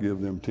by there and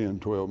give them 10,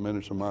 12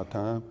 minutes of my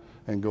time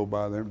and go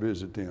by there and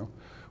visit them.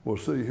 Well,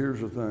 see,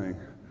 here's the thing.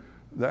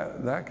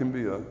 That can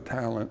be a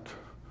talent.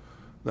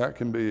 That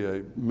can be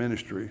a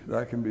ministry.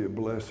 That can be a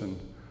blessing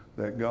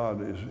that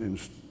God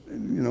is,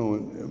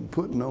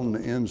 putting on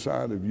the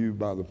inside of you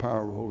by the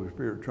power of the Holy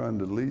Spirit, trying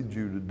to lead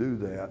you to do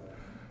that.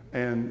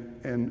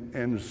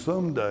 And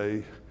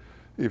someday,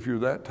 if you're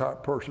that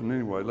type person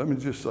anyway, let me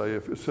just say,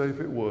 if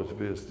it was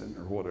visiting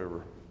or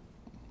whatever,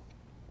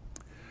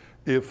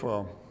 if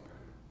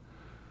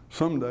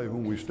someday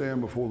when we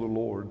stand before the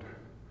Lord,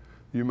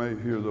 you may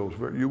hear those.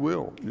 You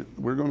will.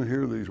 We're going to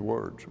hear these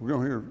words. We're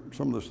going to hear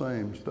some of the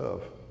same stuff.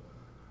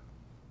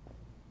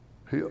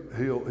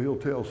 He'll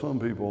tell some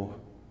people,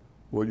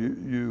 well,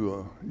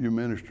 you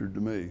ministered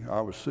to me. I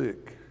was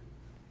sick,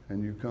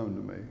 and you come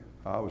to me.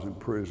 I was in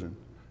prison,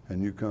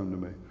 and you come to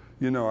me.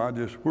 You know,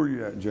 where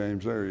you at,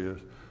 James? There he is.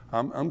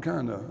 I'm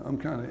kind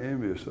of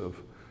envious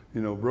of,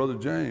 Brother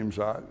James.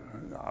 I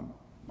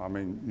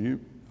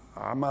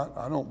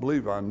don't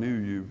believe I knew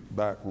you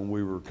back when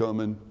we were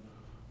coming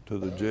to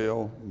the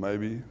jail.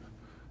 Maybe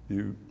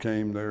you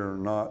came there or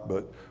not,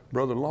 but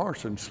Brother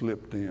Larson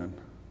slipped in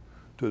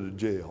to the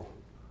jail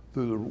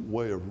through the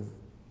way of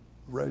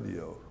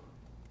radio.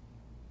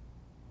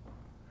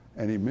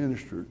 and he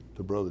ministered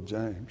to Brother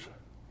James.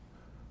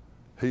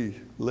 He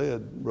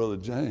led Brother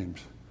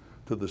James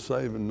to the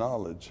saving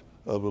knowledge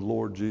of the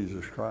Lord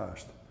Jesus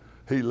Christ.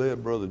 He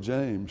led Brother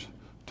James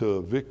to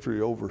a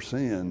victory over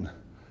sin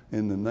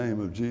in the name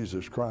of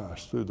Jesus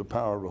Christ, through the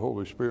power of the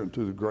Holy Spirit and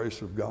through the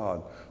grace of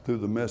God, through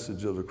the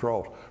message of the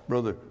cross.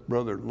 Brother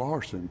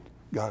Larson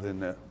got in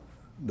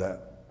that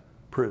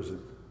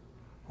prison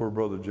where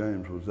Brother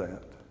James was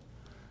at.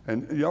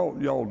 And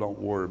y'all don't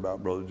worry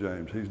about Brother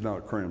James. He's not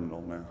a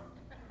criminal now.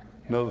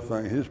 Another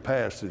thing, his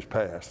past is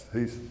past.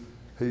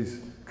 He's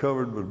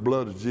covered with the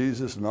blood of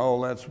Jesus, and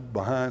all that's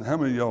behind. How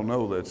many of y'all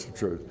know that's the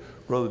truth?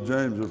 Brother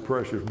James is a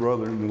precious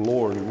brother in the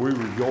Lord, and we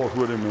rejoice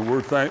with him, and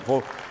we're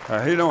thankful.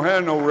 He don't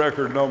have no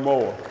record no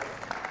more.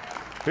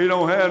 He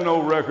don't have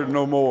no record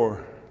no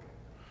more.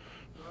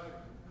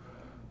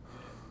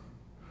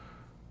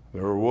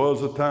 There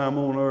was a time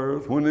on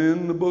earth when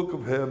in the book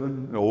of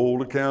heaven the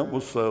old account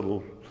was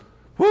settled.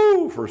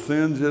 Woo! For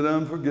sins yet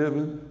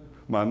unforgiven,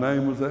 my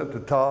name was at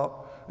the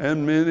top,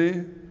 and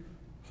many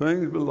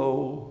things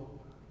below.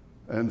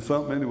 And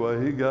something,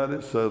 anyway, he got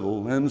it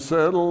settled, and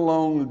settled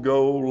long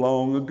ago,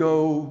 long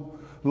ago,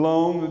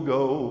 long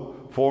ago.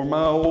 For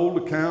my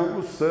old account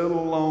was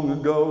settled long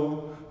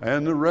ago,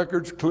 and the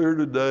record's clear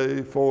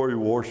today, for he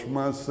washed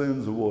my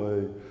sins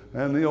away.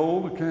 And the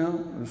old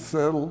account is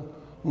settled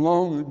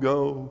long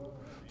ago.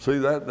 See,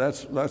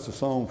 that's a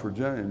song for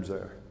James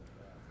there.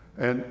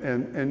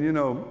 And you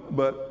know,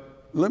 but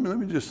let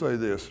me just say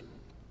this.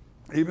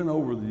 Even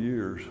over the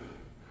years,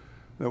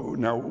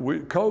 now,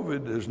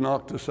 COVID has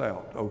knocked us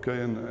out,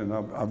 okay? And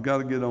I've got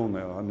to get on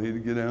that. I need to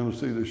get down and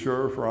see the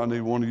sheriff, or I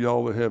need one of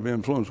y'all to have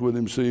influence with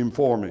him, see him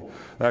for me.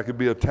 That could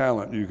be a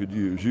talent you could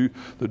use.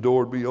 The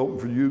door would be open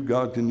for you.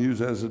 God can use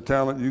that as a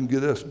talent. You can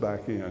get us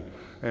back in.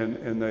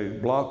 And they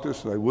blocked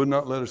us. They would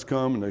not let us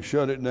come, and they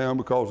shut it down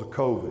because of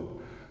COVID.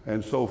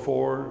 And so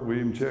forth. We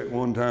even checked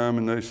one time,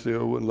 and they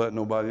still wouldn't let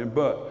nobody in.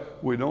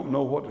 But we don't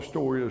know what the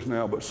story is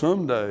now. But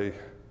someday,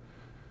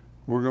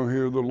 we're going to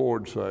hear the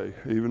Lord say,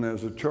 even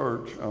as a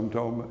church, I'm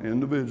talking about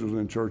individuals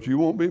in church, you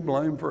won't be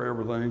blamed for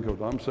everything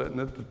because I'm sitting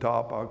at the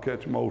top. I'll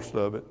catch most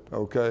of it,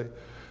 okay?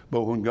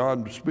 But when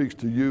God speaks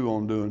to you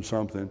on doing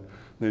something,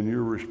 then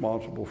you're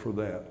responsible for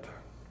that.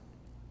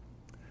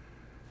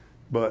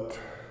 But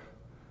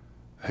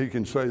he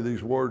can say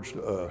these words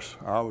to us.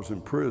 I was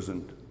in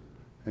prison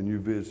and you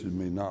visited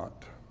me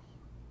not.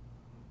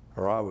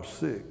 Or I was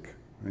sick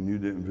and you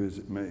didn't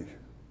visit me.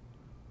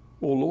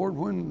 Well, Lord,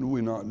 when do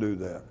we not do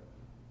that?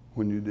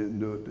 When you didn't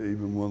do it to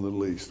even one of the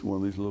least, one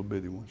of these little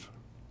bitty ones.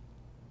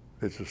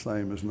 It's the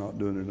same as not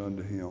doing it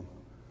unto him.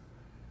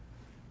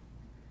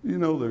 You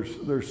know,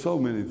 there's so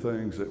many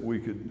things that we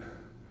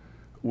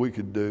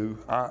could do.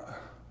 I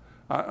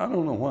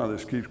don't know why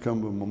this keeps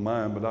coming to my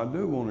mind, but I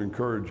do want to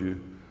encourage you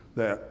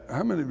that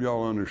how many of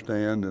y'all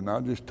understand, and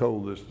I just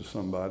told this to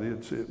somebody,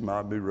 it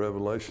might be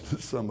revelation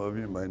to some of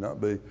you, it may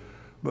not be,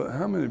 but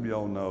how many of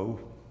y'all know,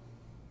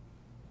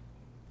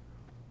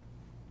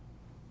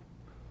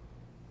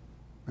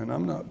 and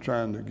I'm not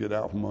trying to get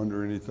out from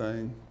under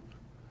anything,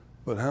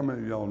 but how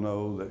many of y'all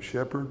know that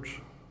shepherds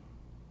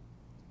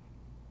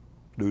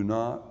do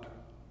not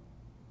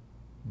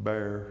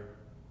bear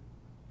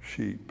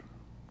sheep?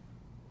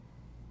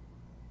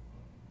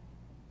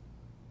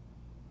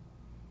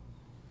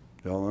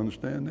 Y'all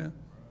understand that?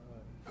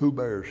 Who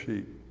bears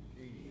sheep?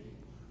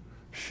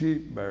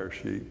 Sheep bear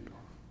sheep.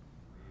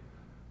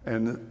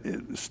 And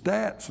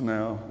stats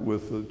now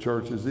with the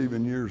churches,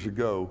 even years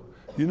ago,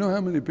 you know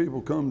how many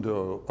people come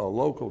to a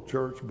local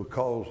church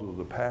because of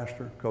the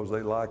pastor, because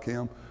they like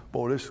him?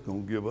 Boy, this is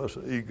going to give us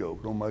an ego,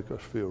 going to make us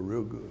feel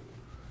real good.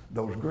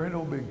 Those great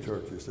old big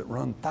churches that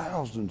run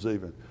thousands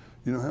even,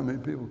 you know how many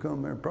people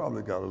come there?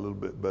 Probably got a little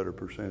bit better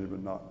percentage,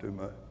 but not too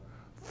much.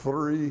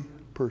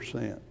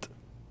 3%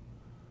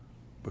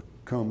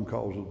 come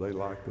because they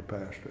like the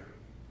pastor.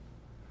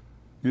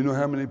 You know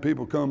how many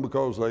people come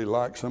because they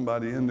like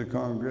somebody in the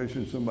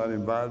congregation, somebody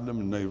invited them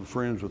and they were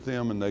friends with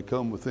them and they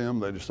come with them,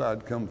 they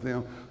decide to come with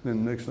them.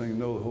 Then the next thing you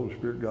know, the Holy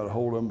Spirit got a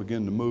hold of them,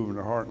 begin to move in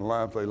their heart and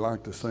life. They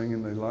like the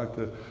singing, they like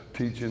the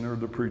teaching or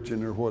the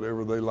preaching or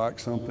whatever. They like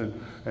something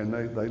and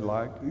they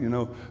like, you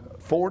know,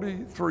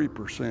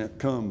 43%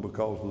 come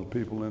because of the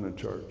people in the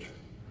church.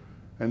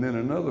 And then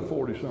another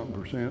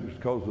 40-something% is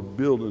because the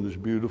building is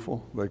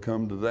beautiful. They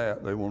come to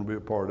that. They want to be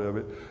a part of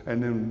it.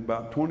 And then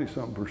about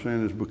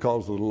 20-something% is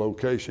because of the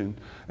location.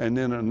 And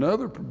then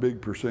another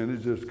big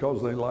percentage is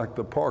because they like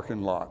the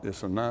parking lot.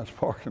 It's a nice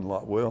parking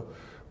lot. Well,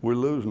 we're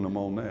losing them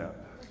on that.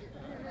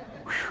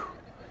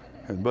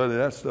 And buddy,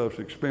 that stuff's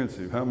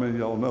expensive. How many of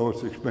y'all know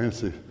it's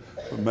expensive?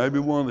 But maybe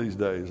one of these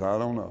days. I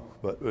don't know.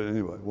 But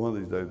anyway, one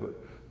of these days. But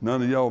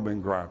none of y'all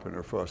been griping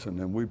or fussing,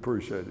 and we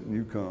appreciate it, and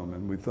you come,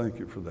 and we thank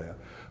you for that.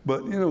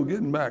 But, you know,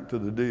 getting back to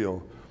the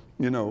deal,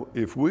 you know,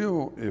 if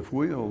we'll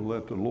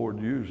let the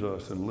Lord use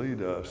us and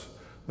lead us,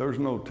 there's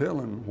no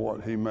telling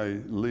what he may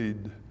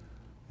lead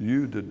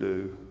you to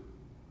do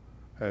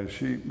as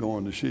sheep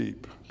going to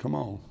sheep. Come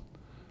on.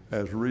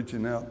 As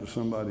reaching out to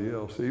somebody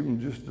else, even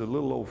just a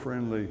little old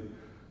friendly,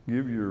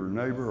 give your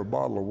neighbor a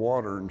bottle of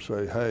water and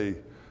say, hey,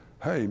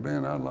 hey,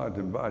 man, I'd like to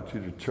invite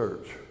you to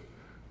church.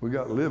 We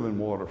got living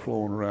water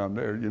flowing around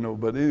there, you know.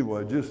 But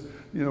anyway, just,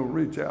 you know,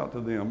 reach out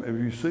to them. If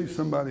you see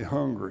somebody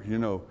hungry, you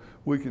know,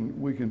 we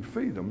can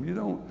feed them. You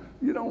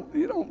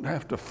don't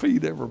have to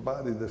feed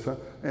everybody this.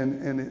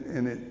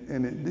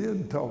 And it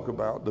did talk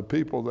about the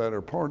people that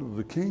are part of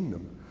the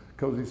kingdom,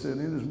 because he said,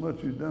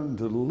 inasmuch you've done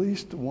to the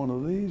least one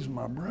of these,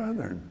 my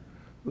brethren,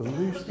 the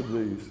least of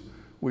these,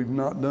 we've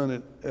not done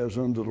it as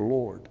unto the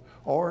Lord.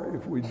 Or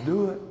if we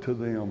do it to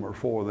them or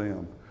for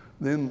them,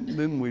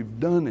 then we've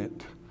done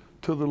it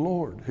to the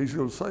Lord. He's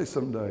going to say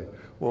someday,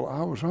 well,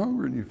 I was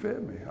hungry and you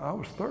fed me. I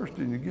was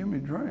thirsty and you gave me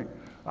drink.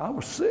 I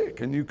was sick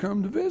and you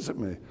come to visit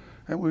me.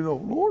 And we go,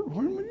 Lord,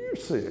 when were you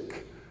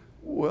sick?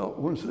 Well,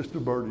 when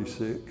Sister Birdie's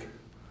sick.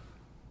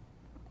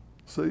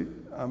 See,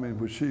 I mean,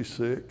 when she's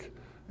sick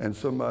and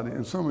some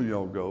of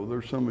y'all go,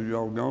 there's some of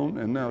y'all gone,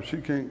 and now she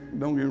can't,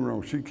 don't get me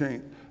wrong, she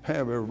can't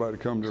have everybody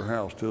come to her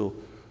house till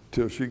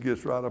she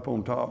gets right up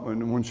on top.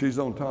 And when she's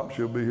on top,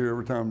 she'll be here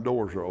every time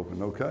doors are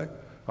open, okay?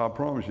 I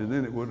promise you,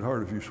 then it wouldn't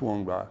hurt if you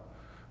swung by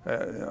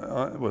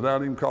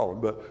without even calling.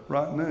 But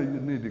right now, you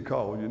need to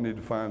call. You need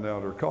to find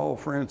out, or call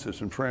Francis,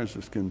 and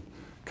Francis can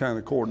kind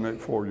of coordinate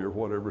for you or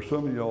whatever.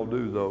 Some of y'all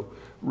do, though.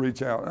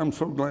 Reach out. I'm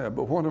so glad.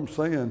 But what I'm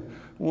saying,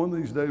 one of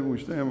these days when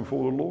we stand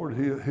before the Lord,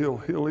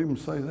 he'll even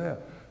say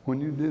that. When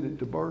you did it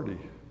to Birdie,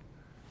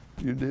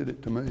 you did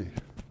it to me.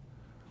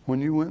 When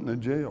you went into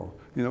jail,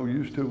 you know,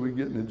 used to we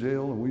get into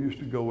jail and we used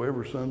to go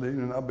every Sunday,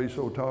 and I'd be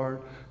so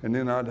tired. And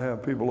then I'd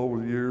have people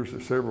over the years,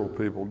 several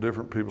people,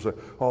 different people say,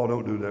 oh,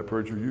 don't do that,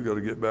 preacher. You got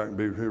to get back and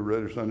be here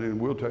ready Sunday, and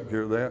we'll take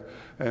care of that.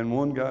 And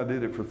one guy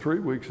did it for 3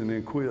 weeks and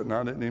then quit, and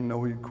I didn't even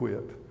know he'd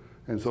quit.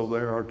 And so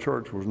there our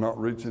church was not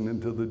reaching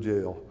into the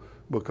jail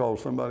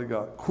because somebody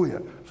got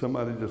quit.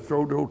 Somebody just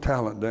threw their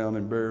talent down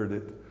and buried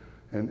it.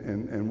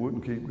 And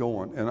wouldn't keep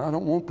going. And I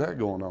don't want that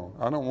going on.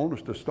 I don't want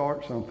us to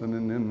start something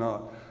and then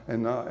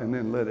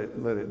let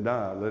it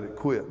die, let it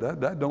quit.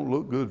 That don't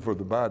look good for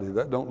the body.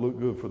 That don't look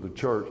good for the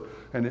church.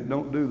 And it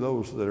don't do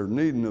those that are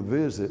needing a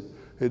visit.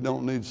 It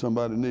don't need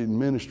somebody needing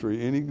ministry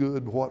any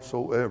good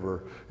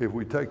whatsoever if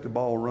we take the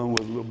ball, run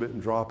with it a little bit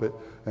and drop it,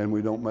 and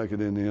we don't make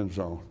it in the end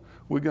zone.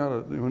 We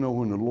gotta, you know,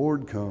 when the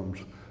Lord comes,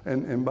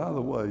 and by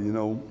the way, you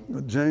know,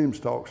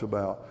 James talks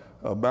about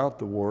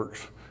the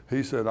works.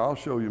 He said, I'll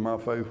show you my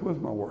faith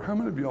with my work. How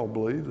many of y'all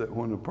believe that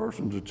when a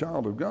person's a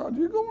child of God,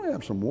 you're going to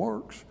have some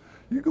works?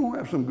 You're going to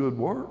have some good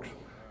works?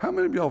 How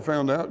many of y'all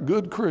found out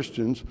good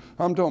Christians,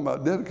 I'm talking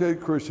about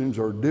dedicated Christians,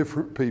 are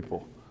different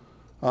people?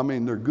 I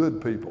mean, they're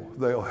good people.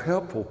 They're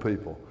helpful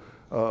people.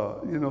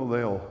 You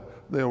know,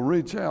 they'll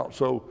reach out.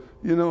 So,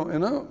 you know,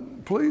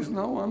 and please,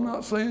 no, I'm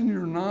not saying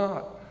you're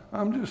not.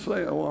 I'm just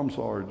saying, oh, I'm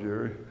sorry,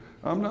 Jerry.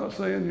 I'm not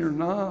saying you're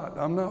not.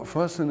 I'm not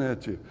fussing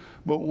at you.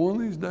 But one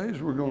of these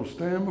days we're going to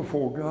stand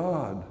before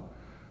God,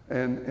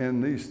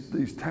 and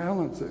these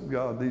talents that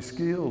God, these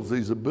skills,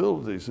 these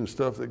abilities and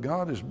stuff that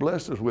God has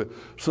blessed us with.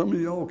 Some of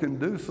y'all can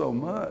do so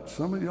much.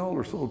 Some of y'all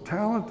are so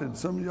talented.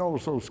 Some of y'all are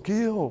so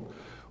skilled.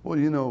 Well,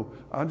 you know,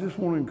 I just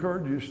want to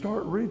encourage you to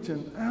start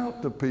reaching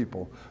out to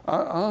people.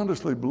 I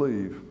honestly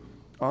believe,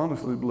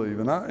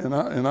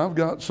 and I've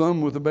got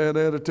some with a bad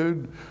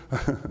attitude.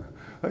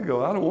 They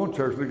go, I don't want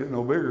church to get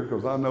no bigger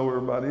because I know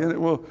everybody in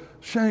it. Well,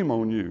 shame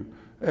on you.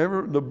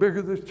 The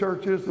bigger this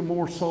church is, the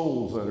more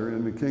souls that are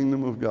in the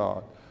kingdom of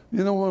God.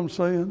 You know what I'm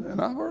saying? And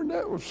I've heard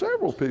that with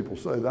several people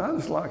say that. I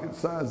just like it the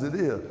size it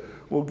is.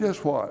 Well,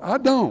 guess what? I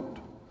don't.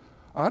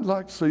 I'd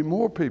like to see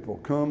more people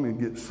come and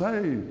get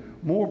saved,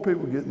 more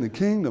people get in the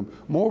kingdom,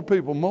 more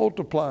people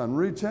multiply and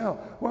reach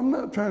out. Well, I'm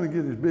not trying to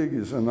get as big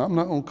as, and I'm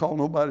not going to call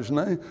nobody's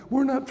name,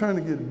 we're not trying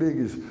to get as big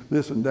as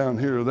this and down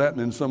here or that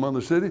and in some other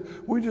city.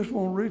 We just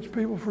want to reach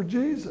people for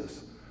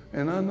Jesus.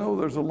 And I know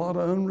there's a lot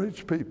of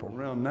unreached people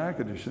around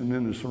Natchitoches and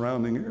in the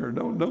surrounding area.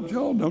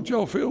 Don't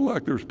y'all feel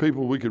like there's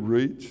people we could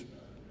reach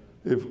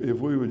if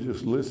we would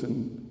just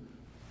listen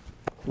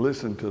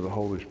to the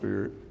Holy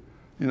Spirit?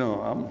 You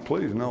know,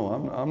 please know,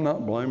 I'm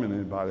not blaming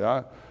anybody.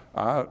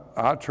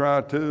 I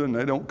try to, and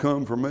they don't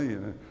come for me.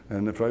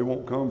 And if they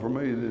won't come for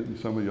me, then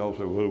some of y'all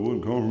say, well, it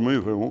wouldn't come for me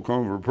if they won't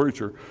come for a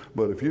preacher.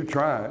 But if you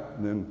try it,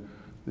 then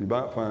you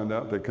might find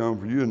out they come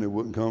for you and they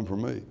wouldn't come for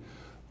me.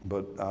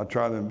 But I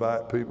try to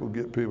invite people,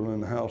 get people in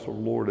the house of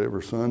the Lord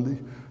every Sunday.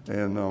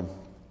 And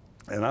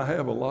I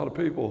have a lot of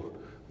people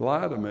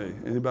lie to me.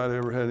 Anybody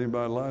ever had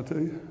anybody lie to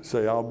you?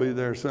 Say, I'll be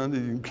there Sunday,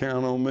 you can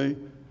count on me.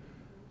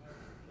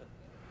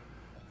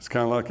 It's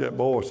kind of like that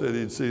boy said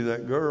he'd see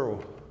that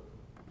girl.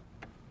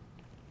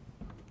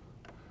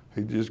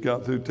 He just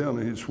got through telling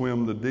her he'd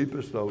swim the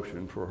deepest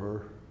ocean for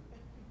her.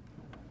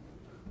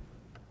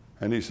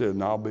 And he said,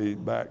 and I'll be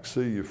back,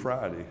 see you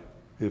Friday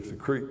if the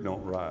creek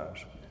don't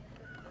rise.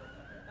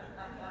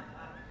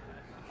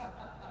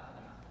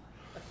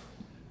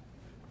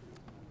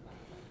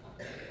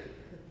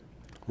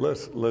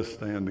 Let's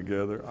stand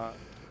together.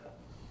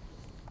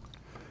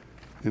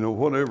 You know,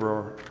 whatever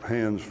our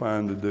hands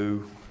find to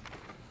do,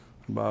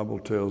 the Bible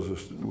tells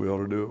us that we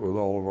ought to do it with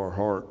all of our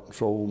heart,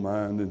 soul,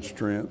 mind, and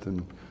strength,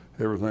 and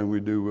everything we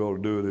do, we ought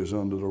to do it as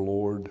unto the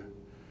Lord.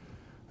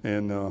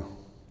 And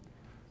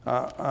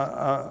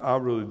I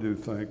really do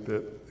think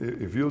that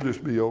if you'll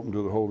just be open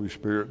to the Holy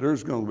Spirit,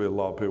 there's going to be a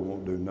lot of people who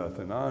won't do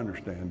nothing. I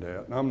understand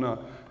that. And I'm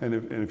not, and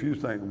if you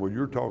think, well,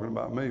 you're talking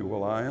about me,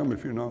 well, I am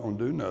if you're not going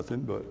to do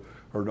nothing,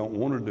 or don't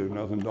want to do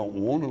nothing, don't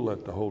want to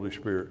let the Holy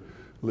Spirit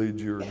lead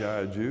you or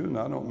guide you. And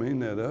I don't mean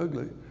that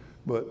ugly,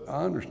 but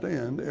I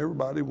understand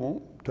everybody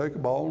won't take a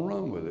ball and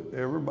run with it.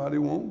 Everybody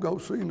won't go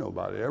see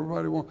nobody.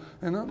 Everybody won't,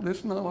 and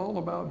it's not all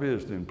about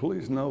visiting.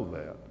 Please know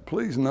that.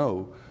 Please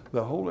know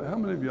how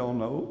many of y'all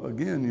know,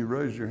 again, you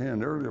raised your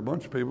hand earlier, a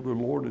bunch of people, the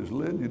Lord has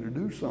led you to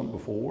do something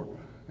before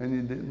and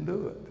you didn't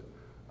do it.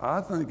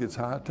 I think it's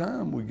high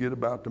time we get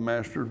about the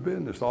master's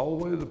business all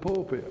the way to the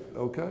pulpit,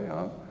 okay?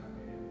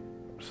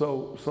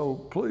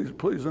 So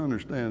please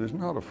understand, it's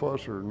not a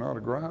fuss or not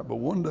a gripe, but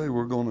one day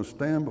we're going to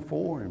stand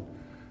before him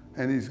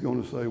and he's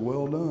going to say,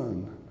 well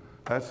done.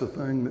 That's the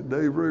thing that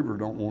Dave Reaver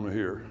don't want to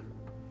hear,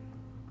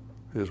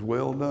 is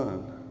well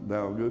done,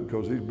 thou good,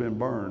 because he's been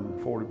burned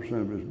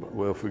 40% of his,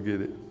 well,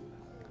 forget it.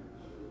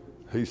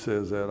 He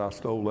says that, I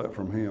stole that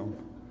from him.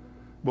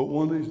 But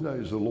one of these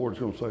days, the Lord's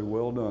going to say,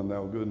 well done,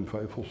 thou good and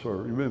faithful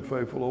servant. You've been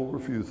faithful over a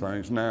few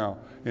things. Now,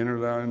 enter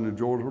thou in the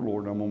joy of the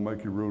Lord, I'm going to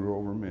make you ruler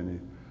over many.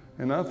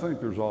 And I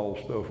think there's all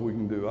stuff we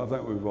can do. I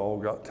think we've all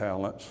got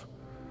talents.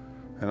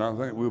 And I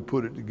think we'll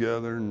put it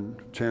together and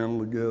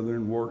channel together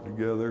and work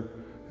together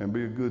and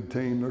be a good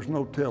team. There's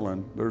no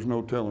telling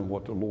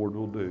what the Lord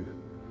will do.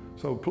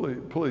 So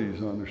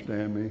please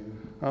understand me.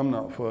 I'm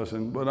not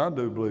fussing, but I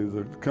do believe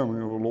that the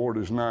coming of the Lord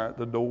is nigh at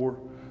the door.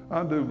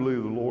 I do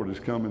believe the Lord is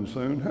coming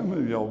soon. How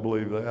many of y'all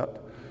believe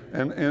that?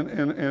 And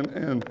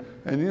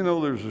you know,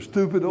 there's a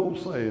stupid old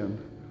saying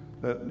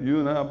that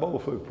you and I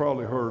both have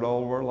probably heard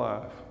all of our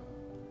life.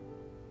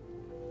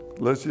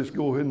 Let's just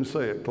go ahead and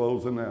say it,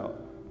 closing out.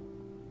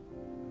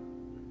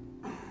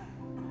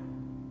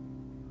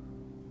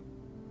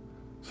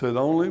 Said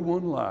only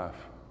one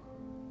life,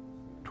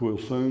 'twill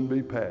soon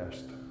be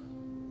past.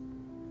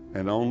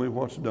 And only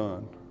what's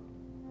done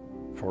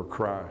for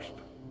Christ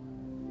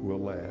will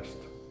last.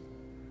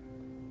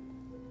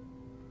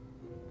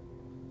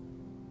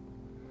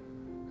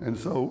 And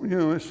so, you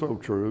know, it's so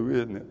true,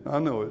 isn't it? I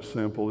know it's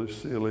simple, it's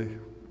silly,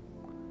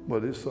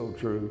 but it's so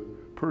true.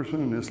 Pretty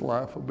soon this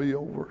life will be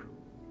over.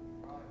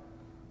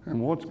 And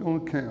what's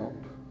going to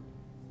count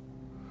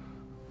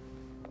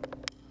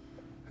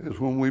is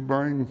when we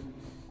bring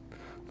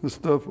the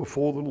stuff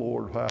before the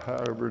Lord,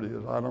 however it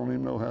is. I don't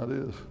even know how it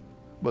is,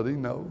 but he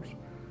knows.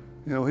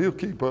 You know, he'll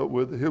keep up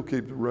with it. He'll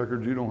keep the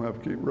records. You don't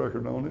have to keep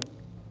record on it.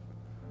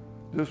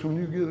 Just when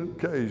you get an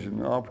occasion,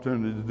 an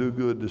opportunity to do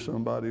good to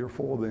somebody or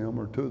for them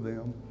or to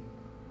them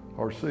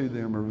or see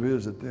them or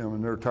visit them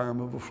in their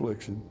time of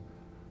affliction,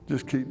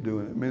 just keep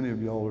doing it. Many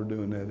of y'all are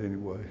doing that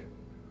anyway.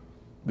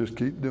 Just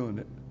keep doing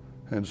it.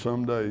 And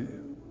someday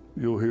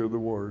you'll hear the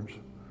words,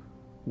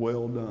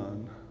 well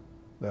done,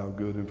 thou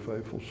good and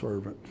faithful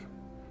servant.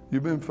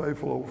 You've been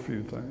faithful over a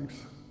few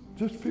things,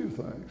 just a few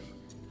things.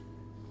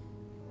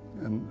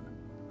 And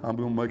I'm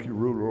going to make you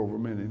ruler over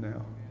many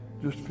now.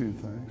 Just a few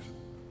things.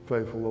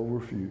 Faithful over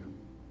a few.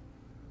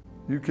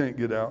 You can't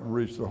get out and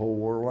reach the whole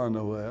world. I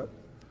know that.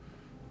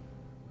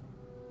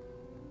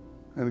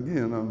 And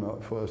again, I'm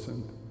not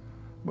fussing.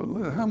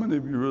 But how many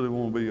of you really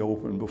want to be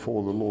open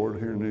before the Lord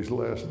here in these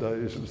last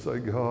days and say,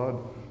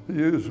 God,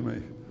 use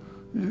me.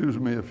 Use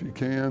me if you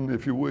can,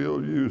 if you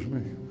will, use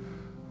me.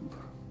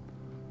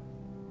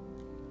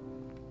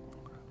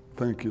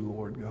 Thank you,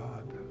 Lord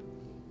God.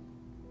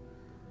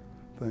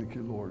 Thank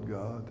you, Lord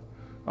God.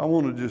 I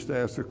want to just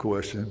ask a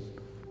question.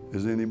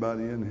 Is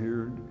anybody in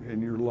here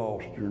and you're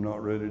lost, you're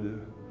not ready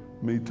to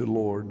meet the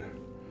Lord?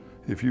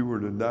 If you were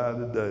to die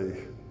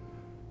today,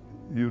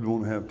 you'd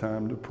want to have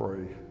time to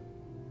pray.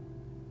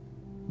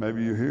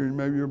 Maybe you're here,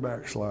 maybe you're a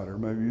backslider.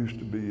 Maybe you used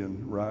to be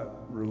in right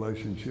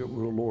relationship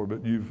with the Lord,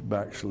 but you've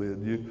backslid.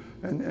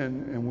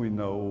 And we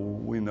know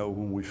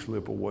when we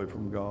slip away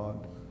from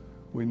God.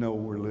 We know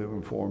we're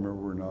living for Him or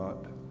we're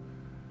not.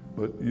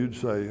 But you'd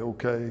say,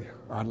 okay,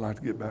 I'd like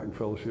to get back in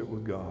fellowship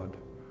with God.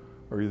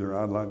 Or either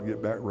I'd like to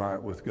get back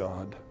right with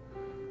God.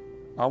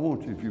 I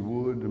want you, if you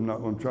would, I'm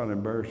not going to try to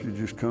embarrass you,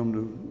 just come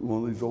to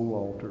one of these old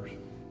altars.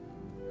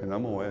 And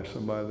I'm going to ask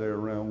somebody there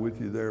around with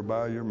you there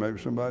by you, or maybe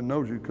somebody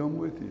knows you, come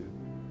with you.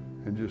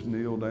 And just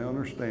kneel down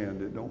or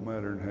stand, it don't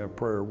matter, and have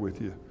prayer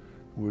with you.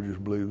 We'll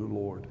just believe the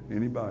Lord.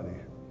 Anybody,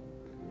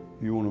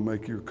 you want to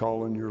make your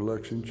calling, your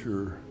election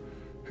sure.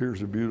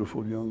 Here's a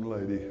beautiful young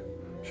lady.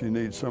 She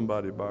needs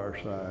somebody by her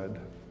side.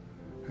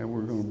 And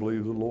we're going to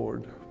believe the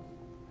Lord.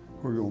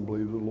 We're going to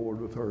believe the Lord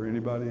with her.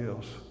 Anybody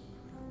else?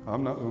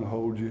 I'm not going to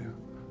hold you.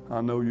 I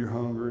know you're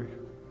hungry.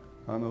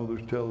 I know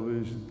there's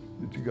television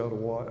that you got to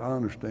watch. I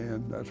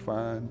understand. That's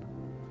fine.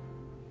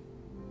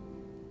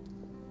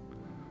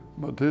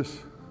 But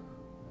this,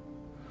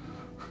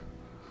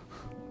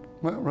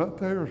 that right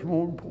there is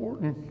more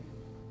important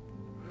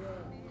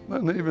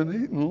than even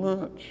eating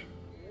lunch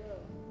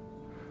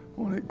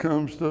when it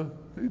comes to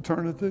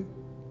eternity.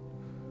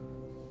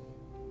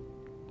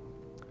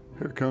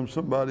 Here comes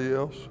somebody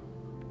else.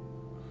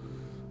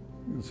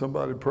 Can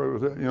somebody pray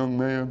with that young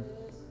man?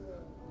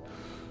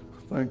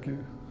 Thank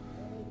you.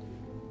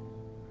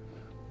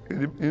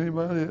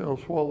 Anybody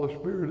else while the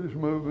Spirit is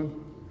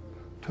moving,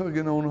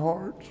 tugging on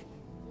hearts?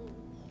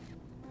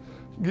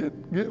 Get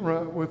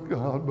right with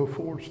God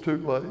before it's too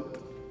late.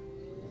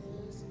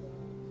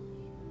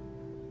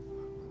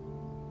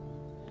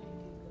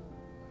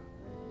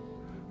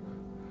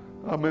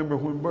 I remember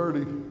when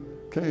Bertie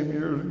came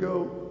years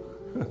ago.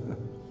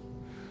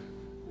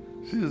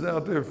 She was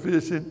out there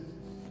fishing.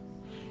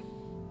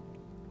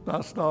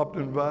 I stopped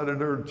and invited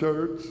her to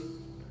church.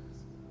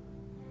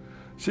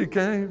 She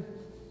came.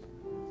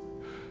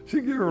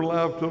 She gave her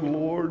life to the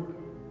Lord,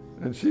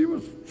 and she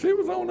was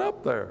on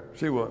up there.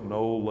 She wasn't an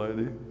old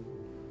lady.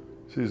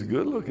 She's a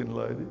good-looking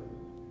lady,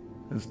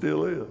 and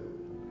still is.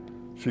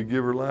 She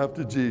gave her life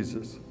to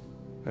Jesus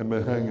and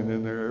been hanging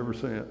in there ever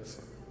since.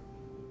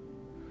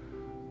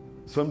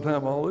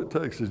 Sometimes all it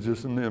takes is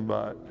just an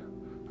invite.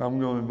 I'm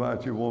going to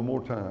invite you one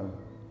more time.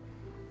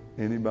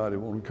 Anybody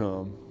want to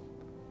come,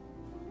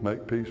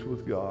 make peace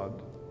with God,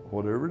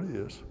 whatever it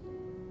is.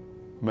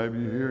 Maybe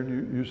you're here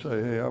and you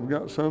say, hey, I've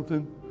got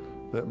something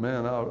that,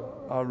 man,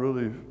 I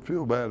really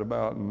feel bad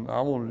about, and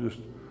I want to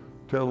just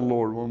tell the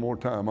Lord one more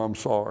time, I'm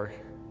sorry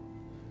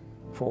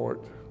for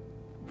it.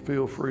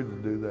 Feel free to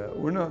do that.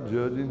 We're not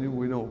judging you.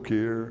 We don't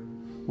care.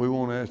 We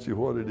won't ask you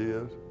what it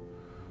is.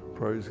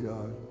 Praise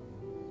God.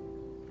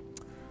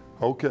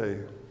 Okay,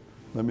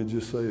 let me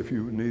just say, if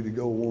you need to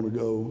go, want to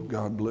go,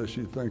 God bless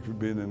you. Thank you for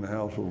being in the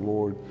house of the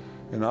Lord.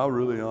 And I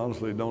really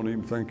honestly don't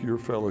even think your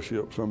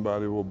fellowship,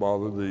 somebody will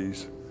bother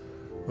these.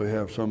 We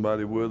have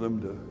somebody with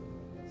them to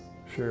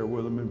share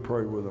with them and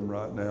pray with them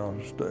right now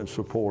and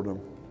support them.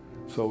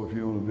 So if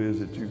you want to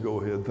visit, you go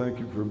ahead. Thank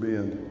you for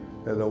being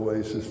at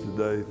Oasis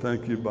today.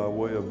 Thank you by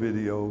way of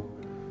video,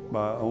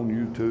 on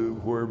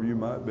YouTube, wherever you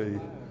might be.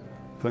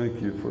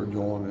 Thank you for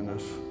joining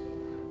us.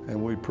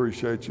 And we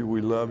appreciate you.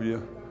 We love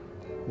you.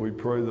 We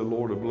pray the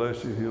Lord will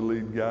bless you. He'll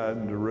lead, guide,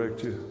 and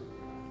direct you.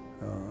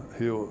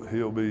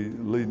 He'll be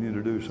leading you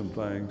to do some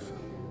things.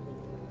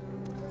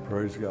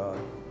 Praise God.